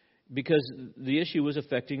 because the issue was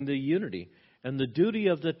affecting the unity. And the duty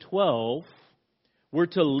of the 12 were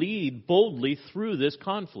to lead boldly through this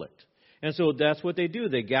conflict. And so that's what they do.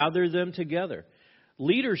 They gather them together.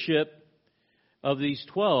 Leadership of these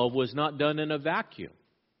 12 was not done in a vacuum.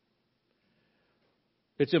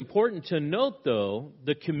 It's important to note, though,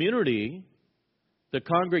 the community, the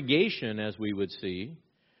congregation, as we would see,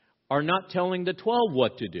 are not telling the 12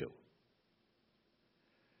 what to do.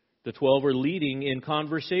 The 12 are leading in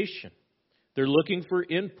conversation. They're looking for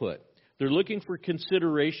input. They're looking for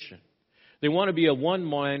consideration. They want to be of one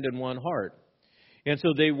mind and one heart. And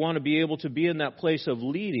so they want to be able to be in that place of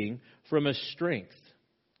leading from a strength.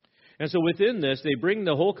 And so within this, they bring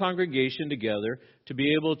the whole congregation together to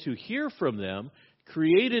be able to hear from them,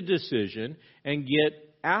 create a decision, and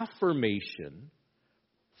get affirmation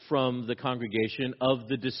from the congregation of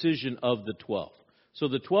the decision of the 12. So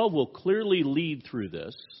the 12 will clearly lead through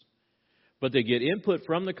this, but they get input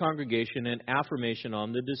from the congregation and affirmation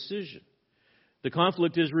on the decision. The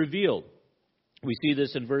conflict is revealed. We see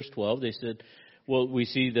this in verse 12. They said, well, we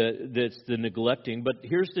see that's the neglecting, but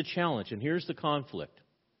here's the challenge and here's the conflict.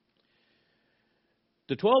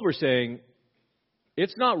 The 12 are saying,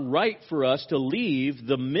 it's not right for us to leave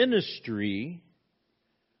the ministry,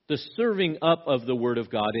 the serving up of the Word of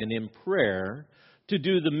God and in prayer, to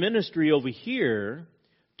do the ministry over here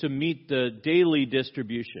to meet the daily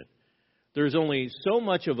distribution. There's only so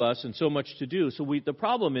much of us and so much to do. So the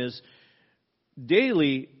problem is,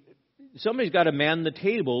 daily, somebody's got to man the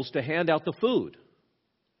tables to hand out the food.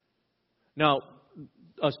 Now,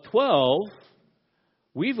 us 12,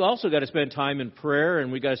 we've also got to spend time in prayer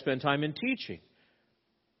and we've got to spend time in teaching.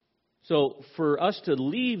 So for us to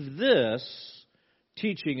leave this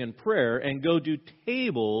teaching and prayer and go do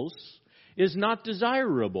tables is not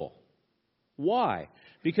desirable. Why?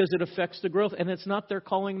 Because it affects the growth, and it's not their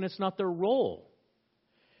calling and it's not their role.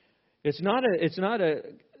 It's not a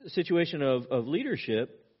situation of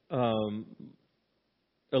leadership, elitism.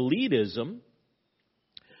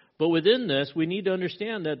 But within this, we need to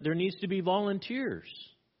understand that there needs to be volunteers.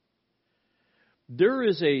 There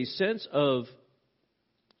is a sense of,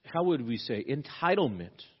 how would we say,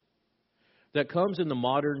 entitlement that comes in the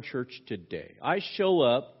modern church today. I show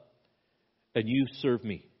up and you serve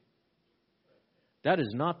me. That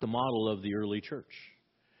is not the model of the early church.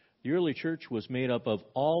 The early church was made up of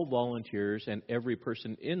all volunteers, and every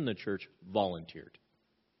person in the church volunteered.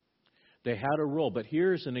 They had a role. But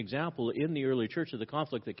here's an example in the early church of the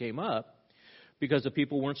conflict that came up because the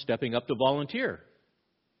people weren't stepping up to volunteer.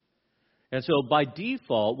 And so by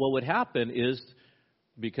default, what would happen is,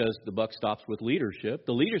 because the buck stops with leadership,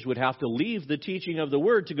 the leaders would have to leave the teaching of the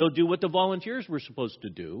Word to go do what the volunteers were supposed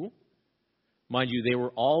to do. Mind you, they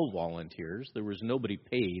were all volunteers. There was nobody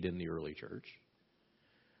paid in the early church.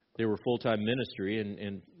 They were full-time ministry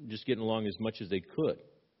and just getting along as much as they could.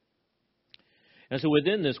 And so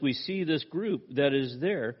within this, we see this group that is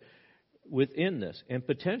there within this. And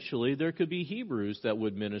potentially there could be Hebrews that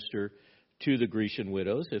would minister to the Grecian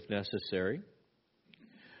widows if necessary.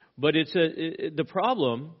 But the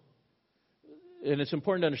problem, and it's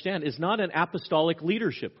important to understand, is not an apostolic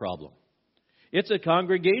leadership problem. It's a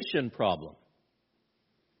congregation problem.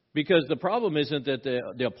 Because the problem isn't that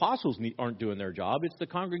the apostles aren't doing their job. It's the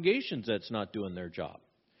congregations that's not doing their job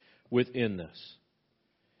within this.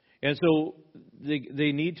 And so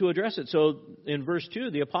they need to address it. So in verse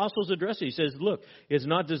 2, the apostles address it. He says, look, it's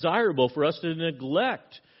not desirable for us to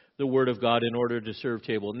neglect the Word of God in order to serve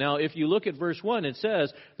table. Now, if you look at verse 1, it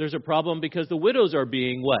says there's a problem because the widows are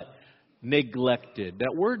being what? Neglected.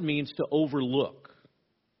 That word means to overlook.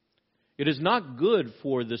 It is not good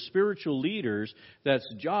for the spiritual leaders that's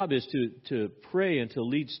job is to pray and to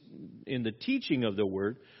lead in the teaching of the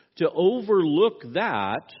Word, to overlook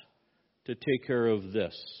that to take care of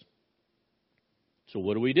this. So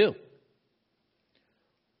what do?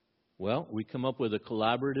 Well, we come up with a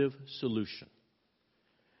collaborative solution.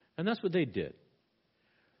 And that's what they did.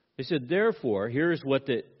 They said, therefore, here's what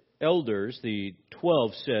the elders, the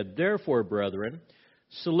 12, said, therefore, brethren,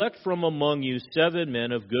 select from among you 7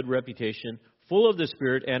 men of good reputation, full of the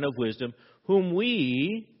Spirit and of wisdom, whom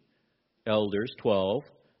we, elders, 12,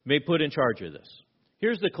 may put in charge of this.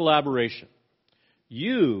 Here's the collaboration.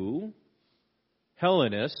 You,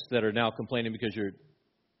 Hellenists, that are now complaining because your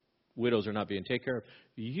widows are not being taken care of,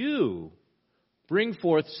 you bring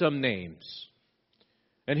forth some names.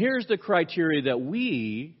 And here's the criteria that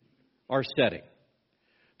we are setting.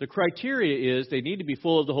 The criteria is they need to be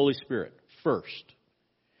full of the Holy Spirit, first.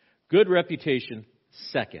 Good reputation,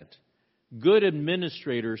 second. Good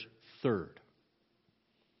administrators, third.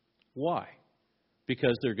 Why?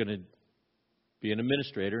 Because they're going to be an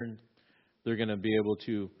administrator and they're going to be able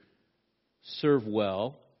to serve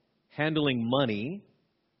well, handling money,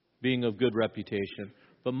 being of good reputation,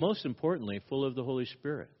 but most importantly, full of the Holy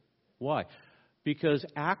Spirit. Why? Because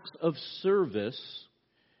acts of service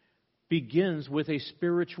begins with a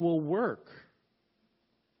spiritual work.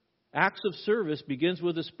 Acts of service begins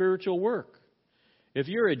with a spiritual work. If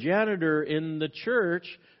you're a janitor in the church,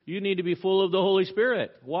 you need to be full of the Holy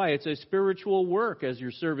Spirit. Why? It's a spiritual work as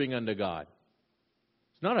you're serving unto God.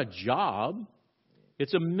 It's not a job.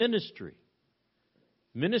 It's a ministry.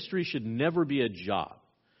 Ministry should never be a job.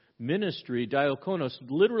 Ministry, diakonos,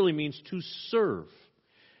 literally means to serve.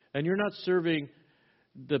 And you're not serving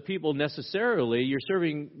the people necessarily. You're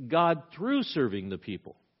serving God through serving the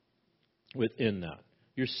people within that.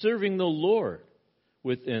 You're serving the Lord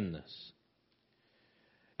within this.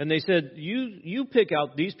 And they said, you pick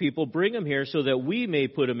out these people, bring them here so that we may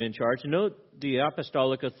put them in charge. Note the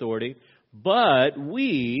apostolic authority. But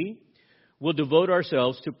we will devote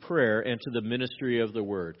ourselves to prayer and to the ministry of the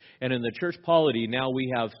Word. And in the church polity, now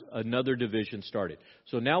we have another division started.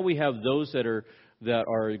 So now we have those that are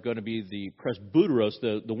going to be the presbyteros,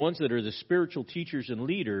 the ones that are the spiritual teachers and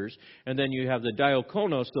leaders. And then you have the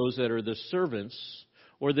diakonos, those that are the servants,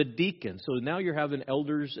 or the deacons. So now you're having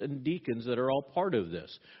elders and deacons that are all part of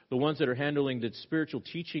this. The ones that are handling the spiritual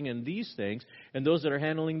teaching and these things, and those that are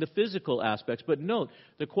handling the physical aspects. But note,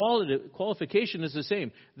 the qualification is the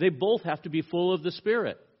same. They both have to be full of the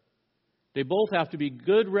Spirit. They both have to be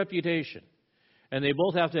good reputation. And they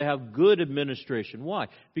both have to have good administration. Why?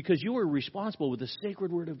 Because you are responsible with the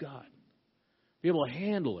sacred Word of God. Be able to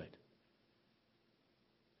handle it.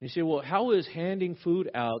 You say, well, how is handing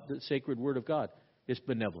food out the sacred Word of God? It's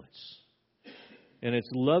benevolence. And it's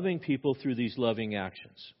loving people through these loving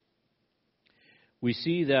actions. We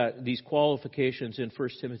see that these qualifications in 1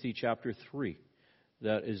 Timothy chapter 3.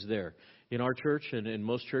 That is there. In our church and in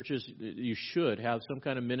most churches, you should have some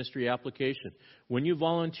kind of ministry application. When you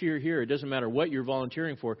volunteer here, it doesn't matter what you're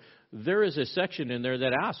volunteering for, there is a section in there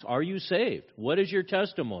that asks, are you saved? What is your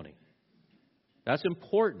testimony? That's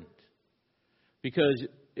important. Because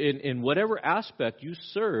in whatever aspect you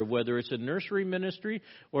serve, whether it's a nursery ministry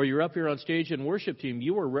or you're up here on stage and worship team,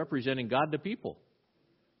 you are representing God to people,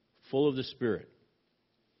 full of the Spirit.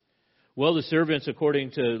 Well, the servants,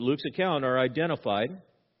 according to Luke's account, are identified.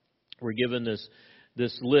 We're given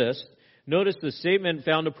this list. Notice the statement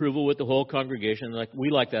found approval with the whole congregation.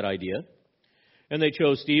 We like that idea. And they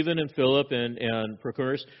chose Stephen and Philip and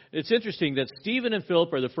Prochorus. It's interesting that Stephen and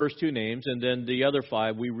Philip are the first two names, and then the other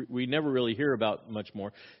 5 we never really hear about much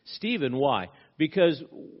more. Stephen, why? Because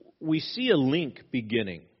we see a link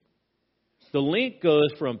beginning. The link goes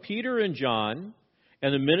from Peter and John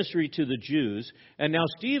and the ministry to the Jews, and now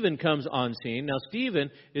Stephen comes on scene. Now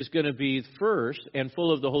Stephen is going to be first and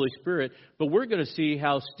full of the Holy Spirit, but we're going to see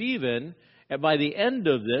how Stephen, by the end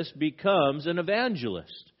of this, becomes an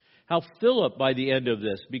evangelist. How Philip, by the end of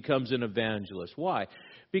this, becomes an evangelist. Why?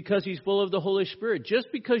 Because he's full of the Holy Spirit. Just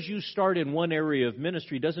because you start in one area of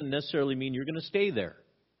ministry doesn't necessarily mean you're going to stay there.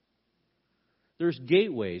 There's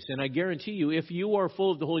gateways, and I guarantee you, if you are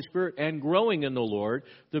full of the Holy Spirit and growing in the Lord,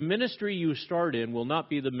 the ministry you start in will not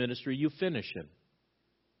be the ministry you finish in.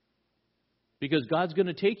 Because God's going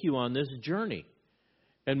to take you on this journey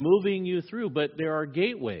and moving you through, but there are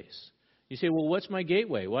gateways. You say, well, what's my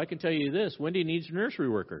gateway? Well, I can tell you this. Wendy needs nursery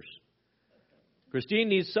workers. Christine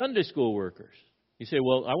needs Sunday school workers. You say,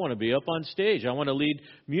 well, I want to be up on stage. I want to lead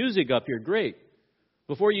music up here. Great.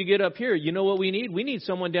 Before you get up here, you know what we need? We need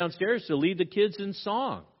someone downstairs to lead the kids in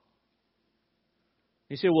song.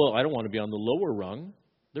 You say, well, I don't want to be on the lower rung.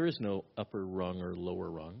 There is no upper rung or lower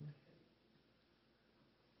rung.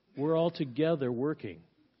 We're all together working.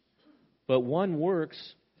 But one works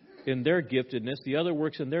in their giftedness, the other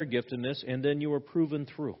works in their giftedness, and then you are proven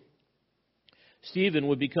through. Stephen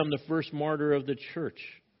would become the first martyr of the church.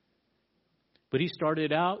 But he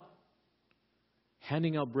started out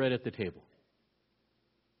handing out bread at the table.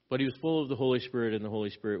 But he was full of the Holy Spirit, and the Holy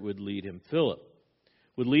Spirit would lead him. Philip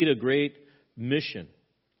would lead a great mission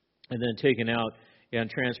and then taken out and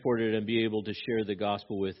transported and be able to share the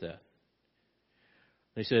gospel with that.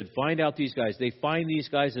 They said, find out these guys. They find these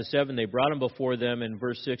guys, the 7. They brought them before them in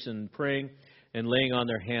verse 6 and praying and laying on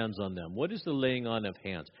their hands on them. What is the laying on of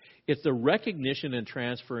hands? It's the recognition and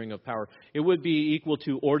transferring of power. It would be equal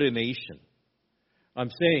to ordination. I'm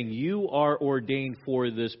saying you are ordained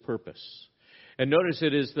for this purpose. And notice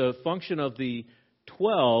it is the function of the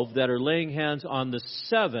 12 that are laying hands on the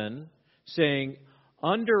 7, saying,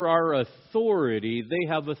 under our authority, they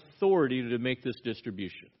have authority to make this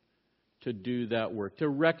distribution, to do that work, to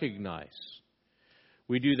recognize.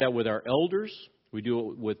 We do that with our elders. We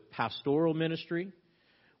do it with pastoral ministry.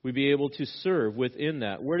 We be able to serve within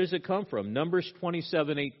that. Where does it come from? Numbers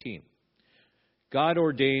 27:18. God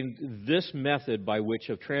ordained this method by which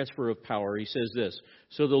of transfer of power. He says this,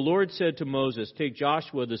 so the Lord said to Moses, take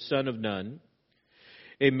Joshua the son of Nun,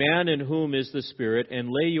 a man in whom is the Spirit, and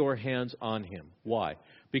lay your hands on him. Why?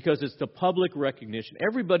 Because it's the public recognition.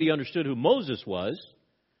 Everybody understood who Moses was.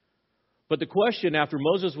 But the question after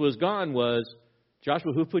Moses was gone was,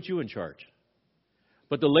 Joshua, who put you in charge?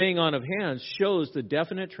 But the laying on of hands shows the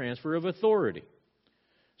definite transfer of authority.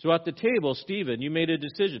 So at the table, Stephen, you made a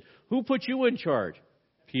decision. Who put you in charge?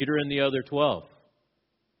 Peter and the other 12.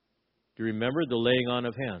 Do you remember the laying on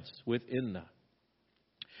of hands within that?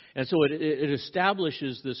 And so it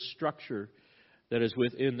establishes this structure that is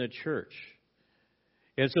within the church.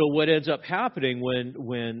 And so what ends up happening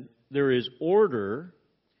when there is order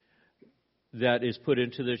that is put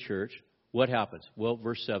into the church, what happens? Well,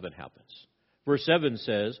 verse 7 happens. Verse 7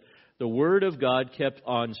 says, the word of God kept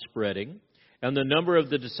on spreading, and the number of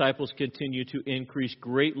the disciples continued to increase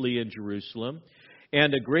greatly in Jerusalem,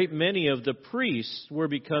 and a great many of the priests were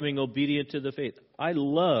becoming obedient to the faith. I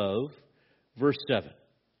love verse 7.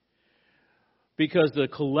 Because the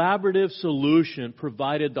collaborative solution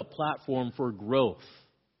provided the platform for growth.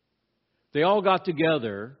 They all got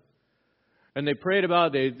together and they prayed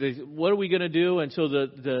about it. What are we going to do? And so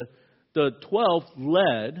the 12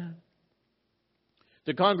 led.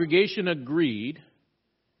 The congregation agreed.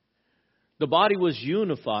 The body was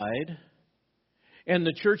unified. And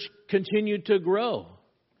the church continued to grow.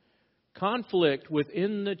 Conflict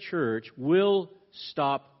within the church will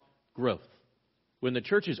stop growth. When the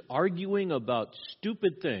church is arguing about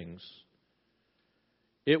stupid things,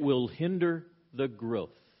 it will hinder the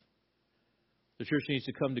growth. The church needs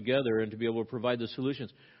to come together and to be able to provide the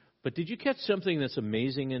solutions. But did you catch something that's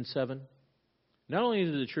amazing in 7? Not only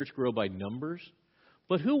did the church grow by numbers,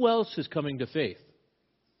 but who else is coming to faith?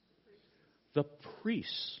 The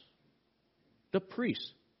priests. The priests.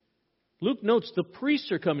 Luke notes the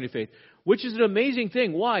priests are coming to faith, which is an amazing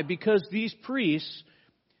thing. Why? Because these priests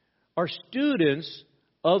are students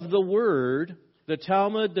of the Word, the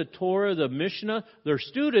Talmud, the Torah, the Mishnah. They're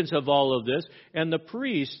students of all of this. And the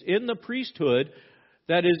priest in the priesthood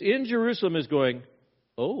that is in Jerusalem is going,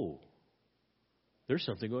 oh, there's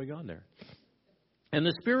something going on there. And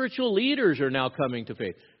the spiritual leaders are now coming to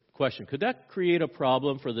faith. Question, could that create a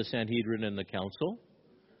problem for the Sanhedrin and the council?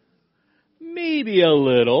 Maybe a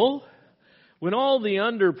little. When all the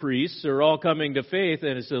under priests are all coming to faith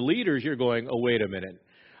and it's the leaders, you're going, oh, wait a minute.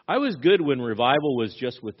 I was good when revival was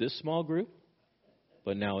just with this small group,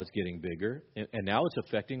 but now it's getting bigger, and now it's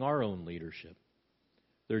affecting our own leadership.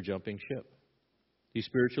 They're jumping ship. These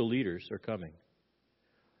spiritual leaders are coming.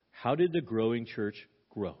 How did the growing church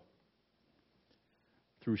grow?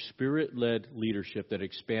 Through Spirit-led leadership that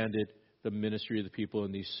expanded the ministry of the people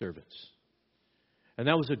and these servants. And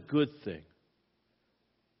that was a good thing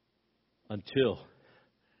until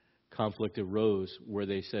conflict arose where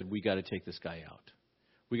they said, we got to take this guy out.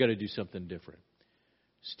 We got to do something different.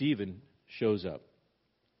 Stephen shows up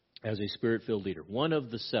as a Spirit-filled leader, one of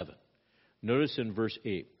the 7. Notice in verse 8,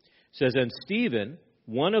 it says, and Stephen,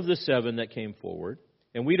 one of the 7 that came forward,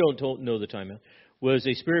 and we don't know the time, was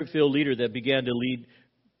a Spirit-filled leader that began to lead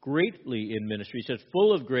greatly in ministry. He said,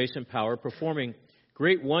 full of grace and power, performing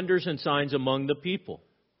great wonders and signs among the people.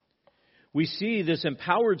 We see this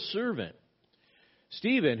empowered servant,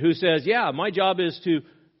 Stephen, who says, yeah, my job is to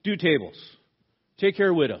do tables. Take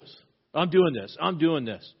care of widows. I'm doing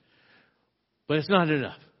this. But it's not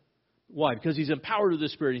enough. Why? Because he's empowered with the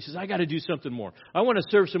Spirit. He says, I got to do something more. I want to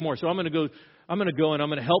serve some more. So I'm going to go and I'm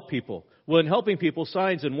going to help people. Well, in helping people,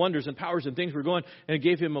 signs and wonders and powers and things were going, and it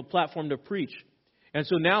gave him a platform to preach. And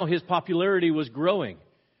so now his popularity was growing.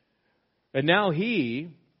 And now he,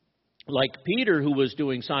 like Peter, who was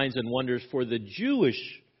doing signs and wonders for the Jewish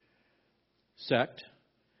sect,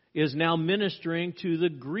 is now ministering to the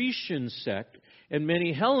Grecian sect. And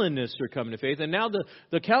many Hellenists are coming to faith. And now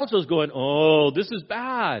the council is going, oh, this is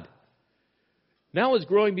bad. Now it's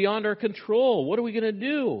growing beyond our control. What are we going to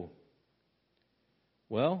do?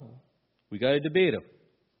 Well, we got to debate them.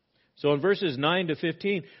 So in verses 9 to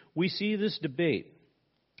 15, we see this debate.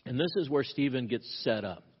 And this is where Stephen gets set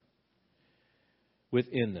up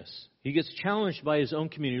within this. He gets challenged by his own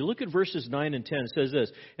community. Look at verses 9 and 10. It says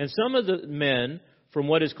this, and some of the men from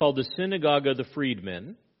what is called the synagogue of the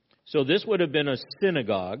freedmen. So this would have been a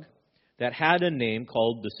synagogue that had a name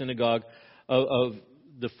called the synagogue of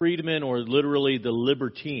the freedmen, or literally the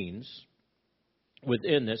libertines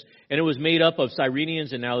within this. And it was made up of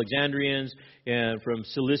Cyrenians and Alexandrians, and from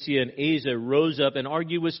Cilicia and Asia rose up and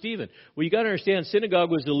argued with Stephen. Well, you got to understand,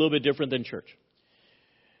 synagogue was a little bit different than church.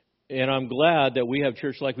 And I'm glad that we have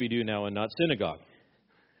church like we do now and not synagogue.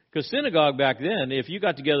 Because synagogue back then, if you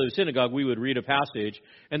got together at synagogue, we would read a passage,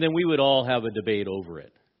 and then we would all have a debate over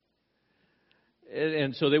it.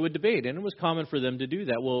 And so they would debate, and it was common for them to do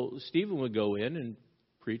that. Well, Stephen would go in and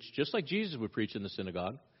preach, just like Jesus would preach in the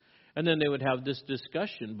synagogue. And then they would have this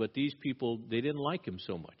discussion, but these people, they didn't like him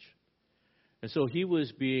so much. And so he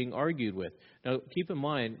was being argued with. Now, keep in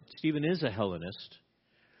mind, Stephen is a Hellenist.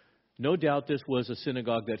 No doubt this was a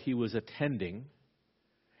synagogue that he was attending,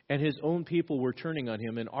 and his own people were turning on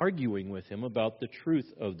him and arguing with him about the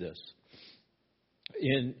truth of this.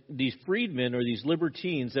 And these freedmen, or these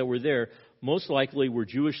libertines that were there, most likely were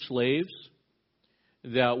Jewish slaves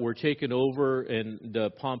that were taken over in the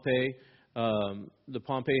Pompey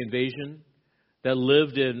invasion, that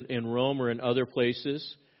lived in Rome or in other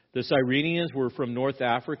places. The Cyrenians were from North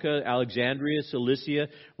Africa, Alexandria, Cilicia.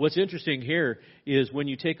 What's interesting here is when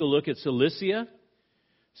you take a look at Cilicia,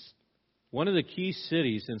 one of the key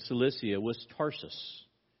cities in Cilicia was Tarsus.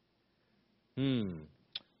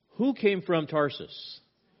 Who came from Tarsus?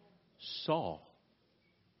 Saul.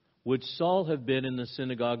 Would Saul have been in the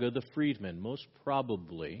synagogue of the freedmen? Most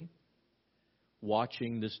probably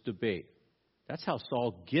watching this debate. That's how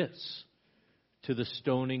Saul gets to the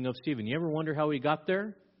stoning of Stephen. You ever wonder how he got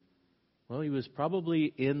there? Well, he was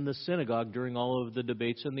probably in the synagogue during all of the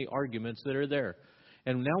debates and the arguments that are there.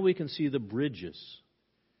 And now we can see the bridges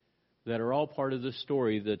that are all part of the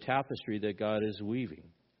story, the tapestry that God is weaving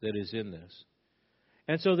that is in this.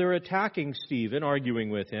 And so they're attacking Stephen, arguing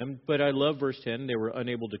with him. But I love verse 10. They were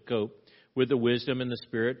unable to cope with the wisdom and the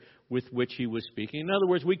spirit with which he was speaking. In other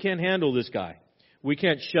words, we can't handle this guy. We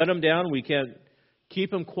can't shut him down. We can't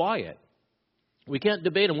keep him quiet. We can't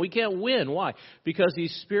debate him. We can't win. Why? Because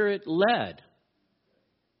he's spirit-led.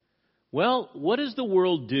 Well, what does the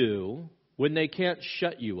world do when they can't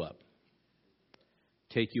shut you up?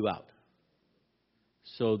 Take you out.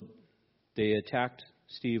 So they attacked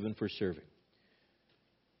Stephen for serving.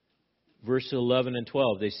 Verse 11 and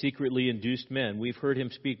 12, they secretly induced men. We've heard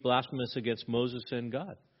him speak blasphemous against Moses and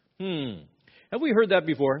God. Have we heard that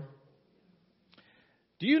before?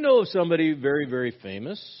 Do you know of somebody very, very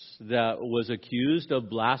famous that was accused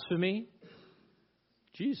of blasphemy?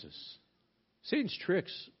 Jesus. Satan's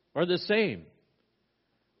tricks are the same.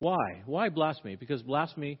 Why? Why blasphemy? Because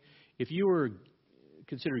blasphemy, if you were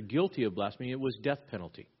considered guilty of blasphemy, it was death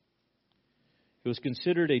penalty. It was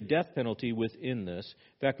considered a death penalty within this.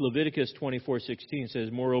 In fact, Leviticus 24:16 says,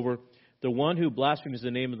 moreover, the one who blasphemes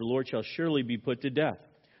the name of the Lord shall surely be put to death.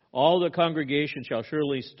 All the congregation shall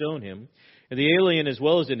surely stone him, and the alien as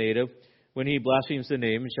well as the native, when he blasphemes the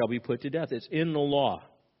name, shall be put to death. It's in the law.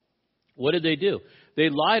 What did they do? They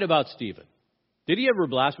lied about Stephen. Did he ever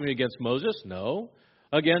blaspheme against Moses? No.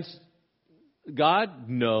 Against God?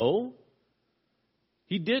 No.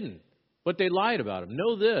 He didn't. But they lied about him.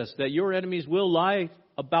 Know this, that your enemies will lie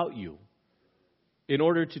about you in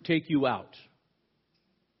order to take you out.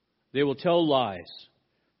 They will tell lies.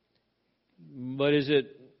 But is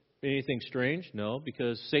it anything strange? No,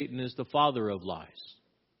 because Satan is the father of lies.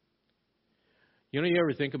 You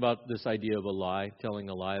ever think about this idea of a lie, telling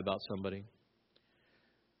a lie about somebody?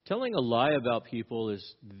 Telling a lie about people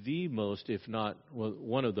is the most, if not, well,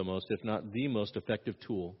 one of the most, if not the most effective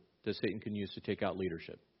tool that Satan can use to take out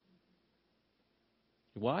leadership.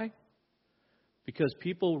 Why? Because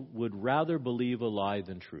people would rather believe a lie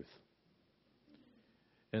than truth.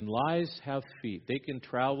 And lies have feet. They can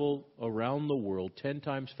travel around the world 10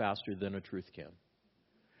 times faster than a truth can.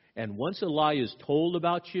 And once a lie is told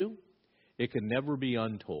about you, it can never be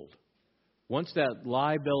untold. Once that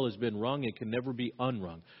lie bell has been rung, it can never be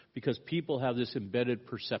unrung, because people have this embedded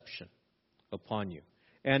perception upon you.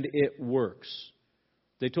 And it works.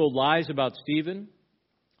 They told lies about Stephen,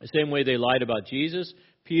 the same way they lied about Jesus,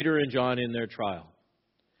 Peter, and John in their trial.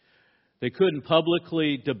 They couldn't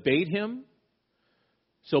publicly debate him,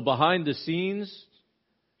 so behind the scenes,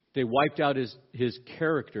 they wiped out his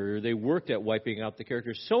character. They worked at wiping out the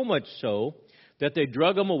character, so much so that they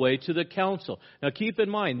drug him away to the council. Now keep in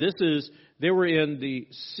mind, they were in the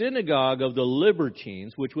synagogue of the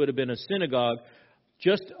Libertines, which would have been a synagogue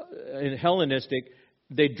just in Hellenistic.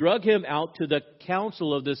 They drug him out to the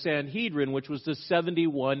council of the Sanhedrin, which was the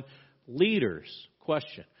 71 leaders.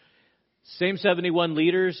 Question. Same 71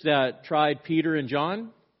 leaders that tried Peter and John?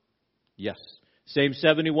 Yes. Same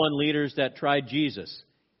 71 leaders that tried Jesus?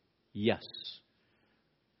 Yes.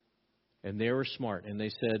 And they were smart, and they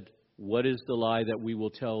said, what is the lie that we will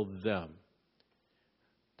tell them?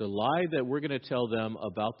 The lie that we're going to tell them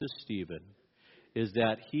about this Stephen is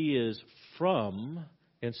that he is from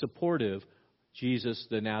and supportive Jesus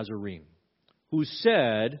the Nazarene, who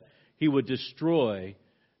said he would destroy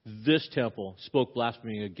this temple, spoke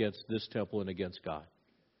blasphemy against this temple and against God.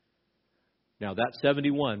 Now that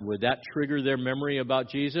 71, would that trigger their memory about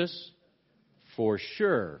Jesus? For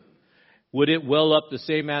sure. Would it well up the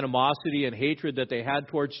same animosity and hatred that they had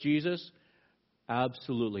towards Jesus?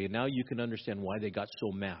 Absolutely. And now you can understand why they got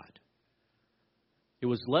so mad. It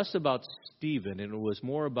was less about Stephen and it was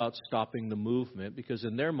more about stopping the movement, because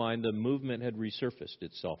in their mind the movement had resurfaced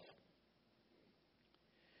itself.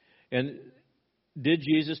 And did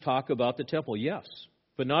Jesus talk about the temple? Yes,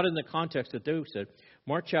 but not in the context that they said.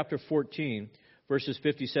 Mark chapter 14, verses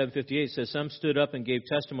 57, 58 says, some stood up and gave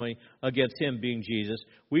testimony against him, being Jesus.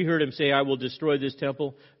 We heard him say, I will destroy this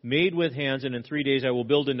temple made with hands, and in 3 days I will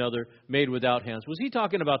build another made without hands. Was he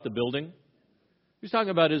talking about the building? He was talking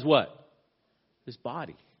about his what? His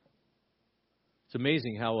body. It's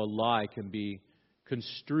amazing how a lie can be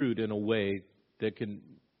construed in a way that can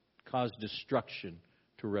cause destruction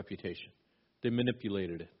to a reputation. They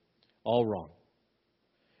manipulated it. All wrong.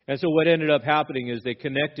 And so what ended up happening is they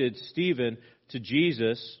connected Stephen to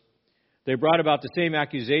Jesus. They brought about the same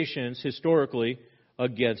accusations historically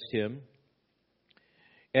against him.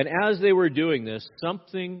 And as they were doing this,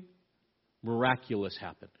 something miraculous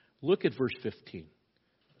happened. Look at verse 15.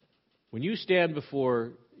 When you stand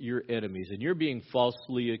before your enemies and you're being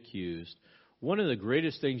falsely accused, one of the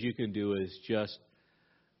greatest things you can do is just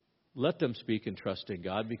let them speak and trust in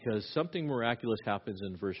God, because something miraculous happens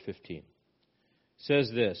in verse 15. It says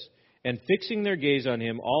this, and fixing their gaze on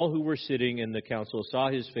him, all who were sitting in the council saw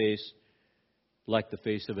his face like the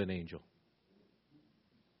face of an angel.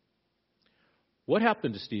 What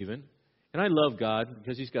happened to Stephen? And I love God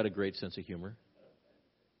because he's got a great sense of humor.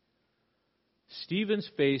 Stephen's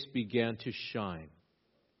face began to shine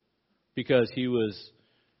because he was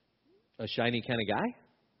a shiny kind of guy?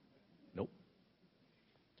 Nope.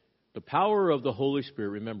 The power of the Holy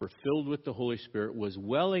Spirit, remember, filled with the Holy Spirit, was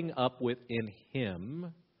welling up within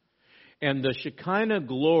him. And the Shekinah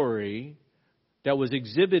glory that was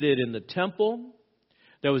exhibited in the temple,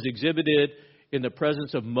 that was exhibited in the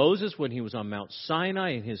presence of Moses when he was on Mount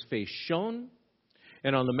Sinai and his face shone,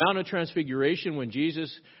 and on the Mount of Transfiguration when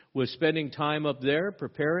Jesus was spending time up there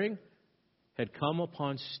preparing, had come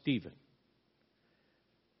upon Stephen.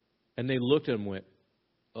 And they looked at him and went,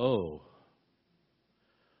 oh.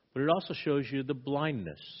 But it also shows you the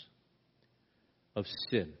blindness of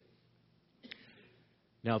sin.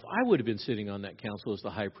 Now, if I would have been sitting on that council as the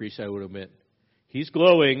high priest, I would have meant, he's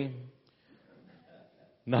glowing.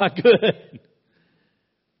 Not good.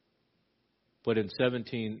 But in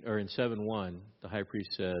 7:1, the high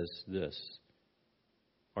priest says this.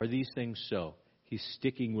 Are these things so? He's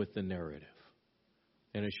sticking with the narrative.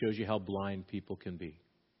 And it shows you how blind people can be.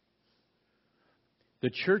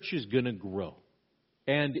 The church is going to grow.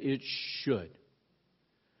 And it should.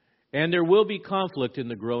 And there will be conflict in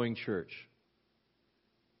the growing church.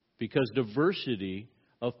 Because diversity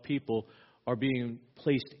of people are being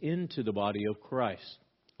placed into the body of Christ,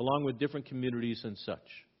 along with different communities and such.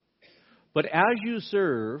 But as you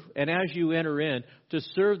serve and as you enter in to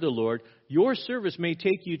serve the Lord, your service may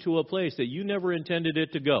take you to a place that you never intended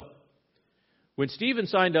it to go. When Stephen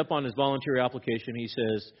signed up on his voluntary application, he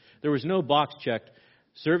says there was no box checked.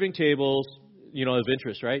 Serving tables, of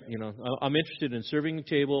interest, right? I'm interested in serving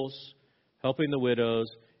tables, helping the widows,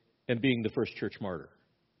 and being the first church martyr.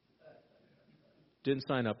 Didn't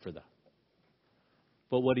sign up for that.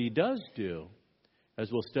 But what he does do, as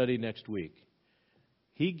we'll study next week,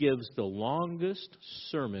 he gives the longest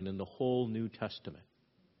sermon in the whole New Testament.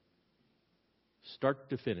 Start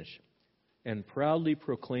to finish. and proudly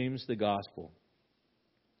proclaims the gospel,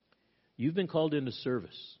 you've been called into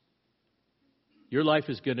service. Your life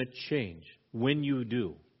is going to change when you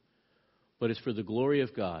do. But it's for the glory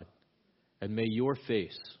of God. And may your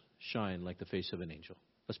face shine like the face of an angel.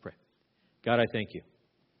 Let's pray. God, I thank you.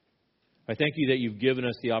 I thank you that you've given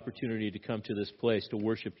us the opportunity to come to this place to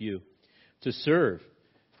worship you, to serve,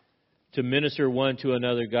 to minister one to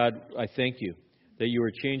another. God, I thank you that you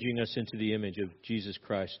are changing us into the image of Jesus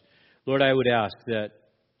Christ. Lord, I would ask that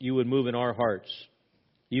you would move in our hearts,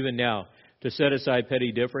 even now, to set aside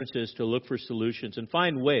petty differences, to look for solutions, and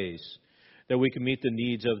find ways that we can meet the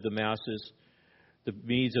needs of the masses, the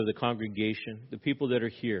needs of the congregation, the people that are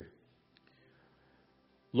here.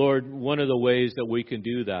 Lord, one of the ways that we can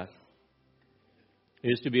do that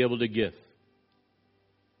is to be able to give.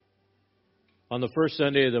 On the first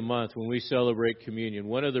Sunday of the month, when we celebrate communion,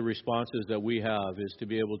 one of the responses that we have is to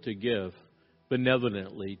be able to give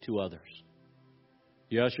benevolently to others.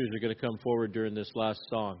 The ushers are going to come forward during this last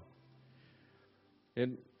song.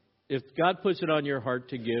 And if God puts it on your heart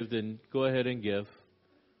to give, then go ahead and give.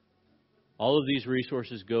 All of these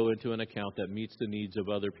resources go into an account that meets the needs of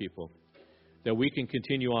other people, that we can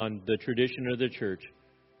continue on the tradition of the church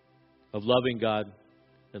of loving God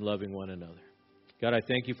and loving one another. God, I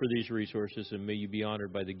thank you for these resources, and may you be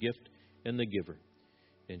honored by the gift and the giver.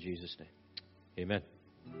 In Jesus' name, amen.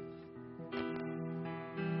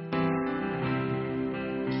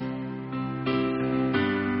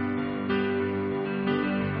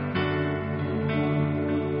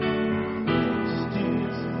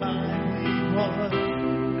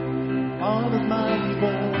 All of my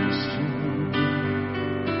devotion.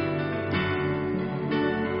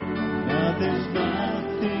 Now there's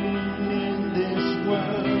nothing in this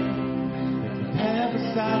world that can ever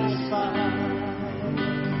satisfy.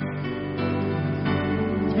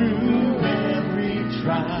 Through every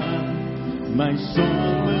trial, my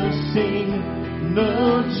soul will sing, no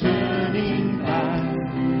turning back,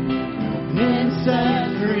 and set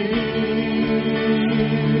free.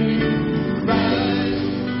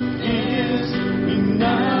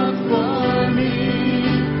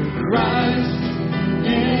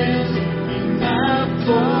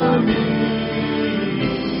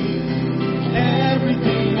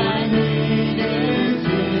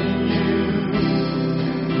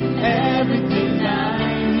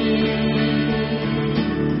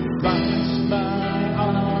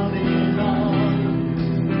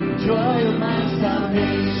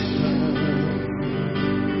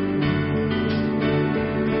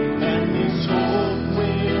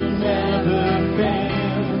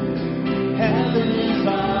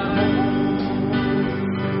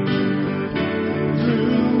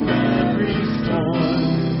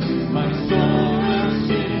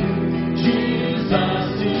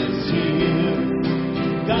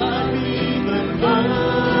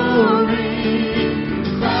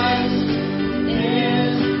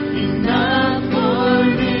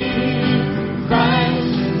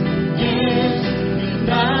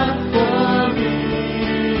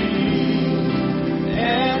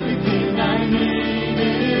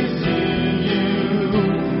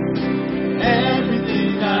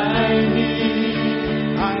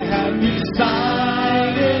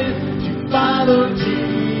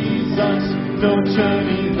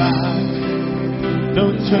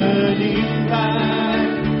 Turning back,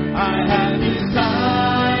 I have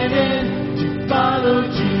decided to follow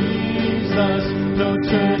Jesus. No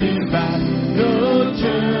turning back, no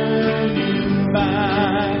turning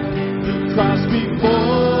back. The cross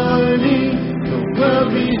before me, the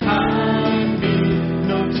world behind me.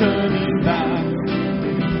 No turning back,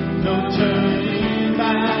 no turning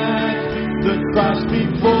back. The cross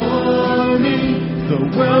before me, the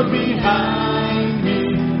world behind me.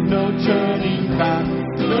 No turning back.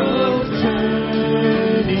 No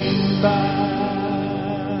turning back.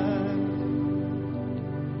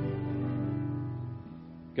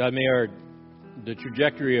 God, may the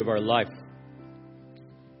trajectory of our life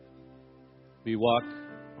be a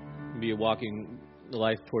walking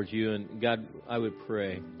life towards you. And God, I would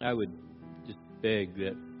pray, I would just beg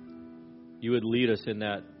that you would lead us in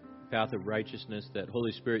that path of righteousness, that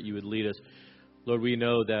Holy Spirit, you would lead us. Lord, we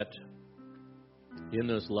know that in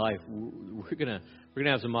this life, we're gonna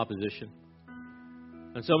have some opposition,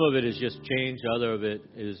 and some of it is just change, other of it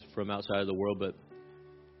is from outside of the world. But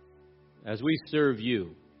as we serve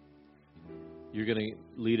you, you're going to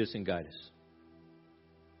lead us and guide us.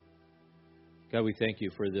 God, we thank you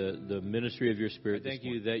for the ministry of your Spirit. Thank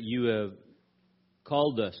you that you have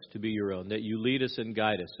called us to be your own, that you lead us and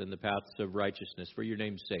guide us in the paths of righteousness for your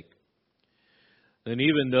name's sake. And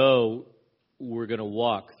even though we're going to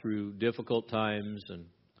walk through difficult times, and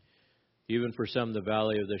Even for some, the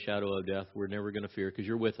valley of the shadow of death, we're never going to fear because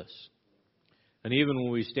you're with us. And even when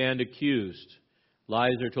we stand accused,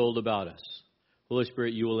 lies are told about us, Holy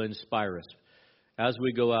Spirit, you will inspire us. As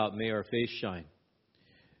we go out, may our face shine.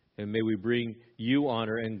 And may we bring you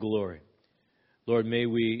honor and glory. Lord, may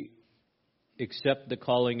we accept the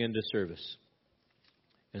calling into service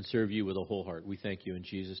and serve you with a whole heart. We thank you in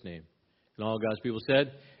Jesus' name. And all God's people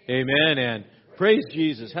said, amen, and praise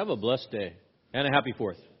Jesus. Have a blessed day and a happy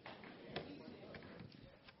 4th.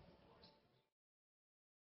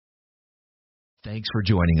 Thanks for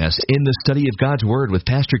joining us in the study of God's Word with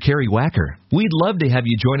Pastor Kerry Wacker. We'd love to have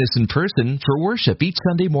you join us in person for worship each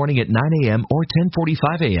Sunday morning at 9 a.m. or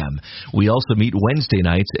 10:45 a.m. We also meet Wednesday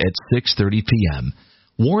nights at 6:30 p.m.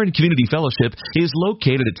 Warren Community Fellowship is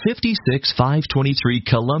located at 56523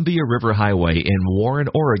 Columbia River Highway in Warren,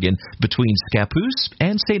 Oregon, between Scappoose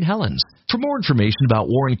and St. Helens. For more information about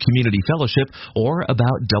Warren Community Fellowship or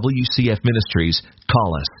about WCF Ministries,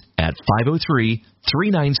 call us at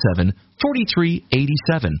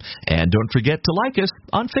 503-397-4387. And don't forget to like us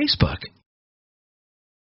on Facebook.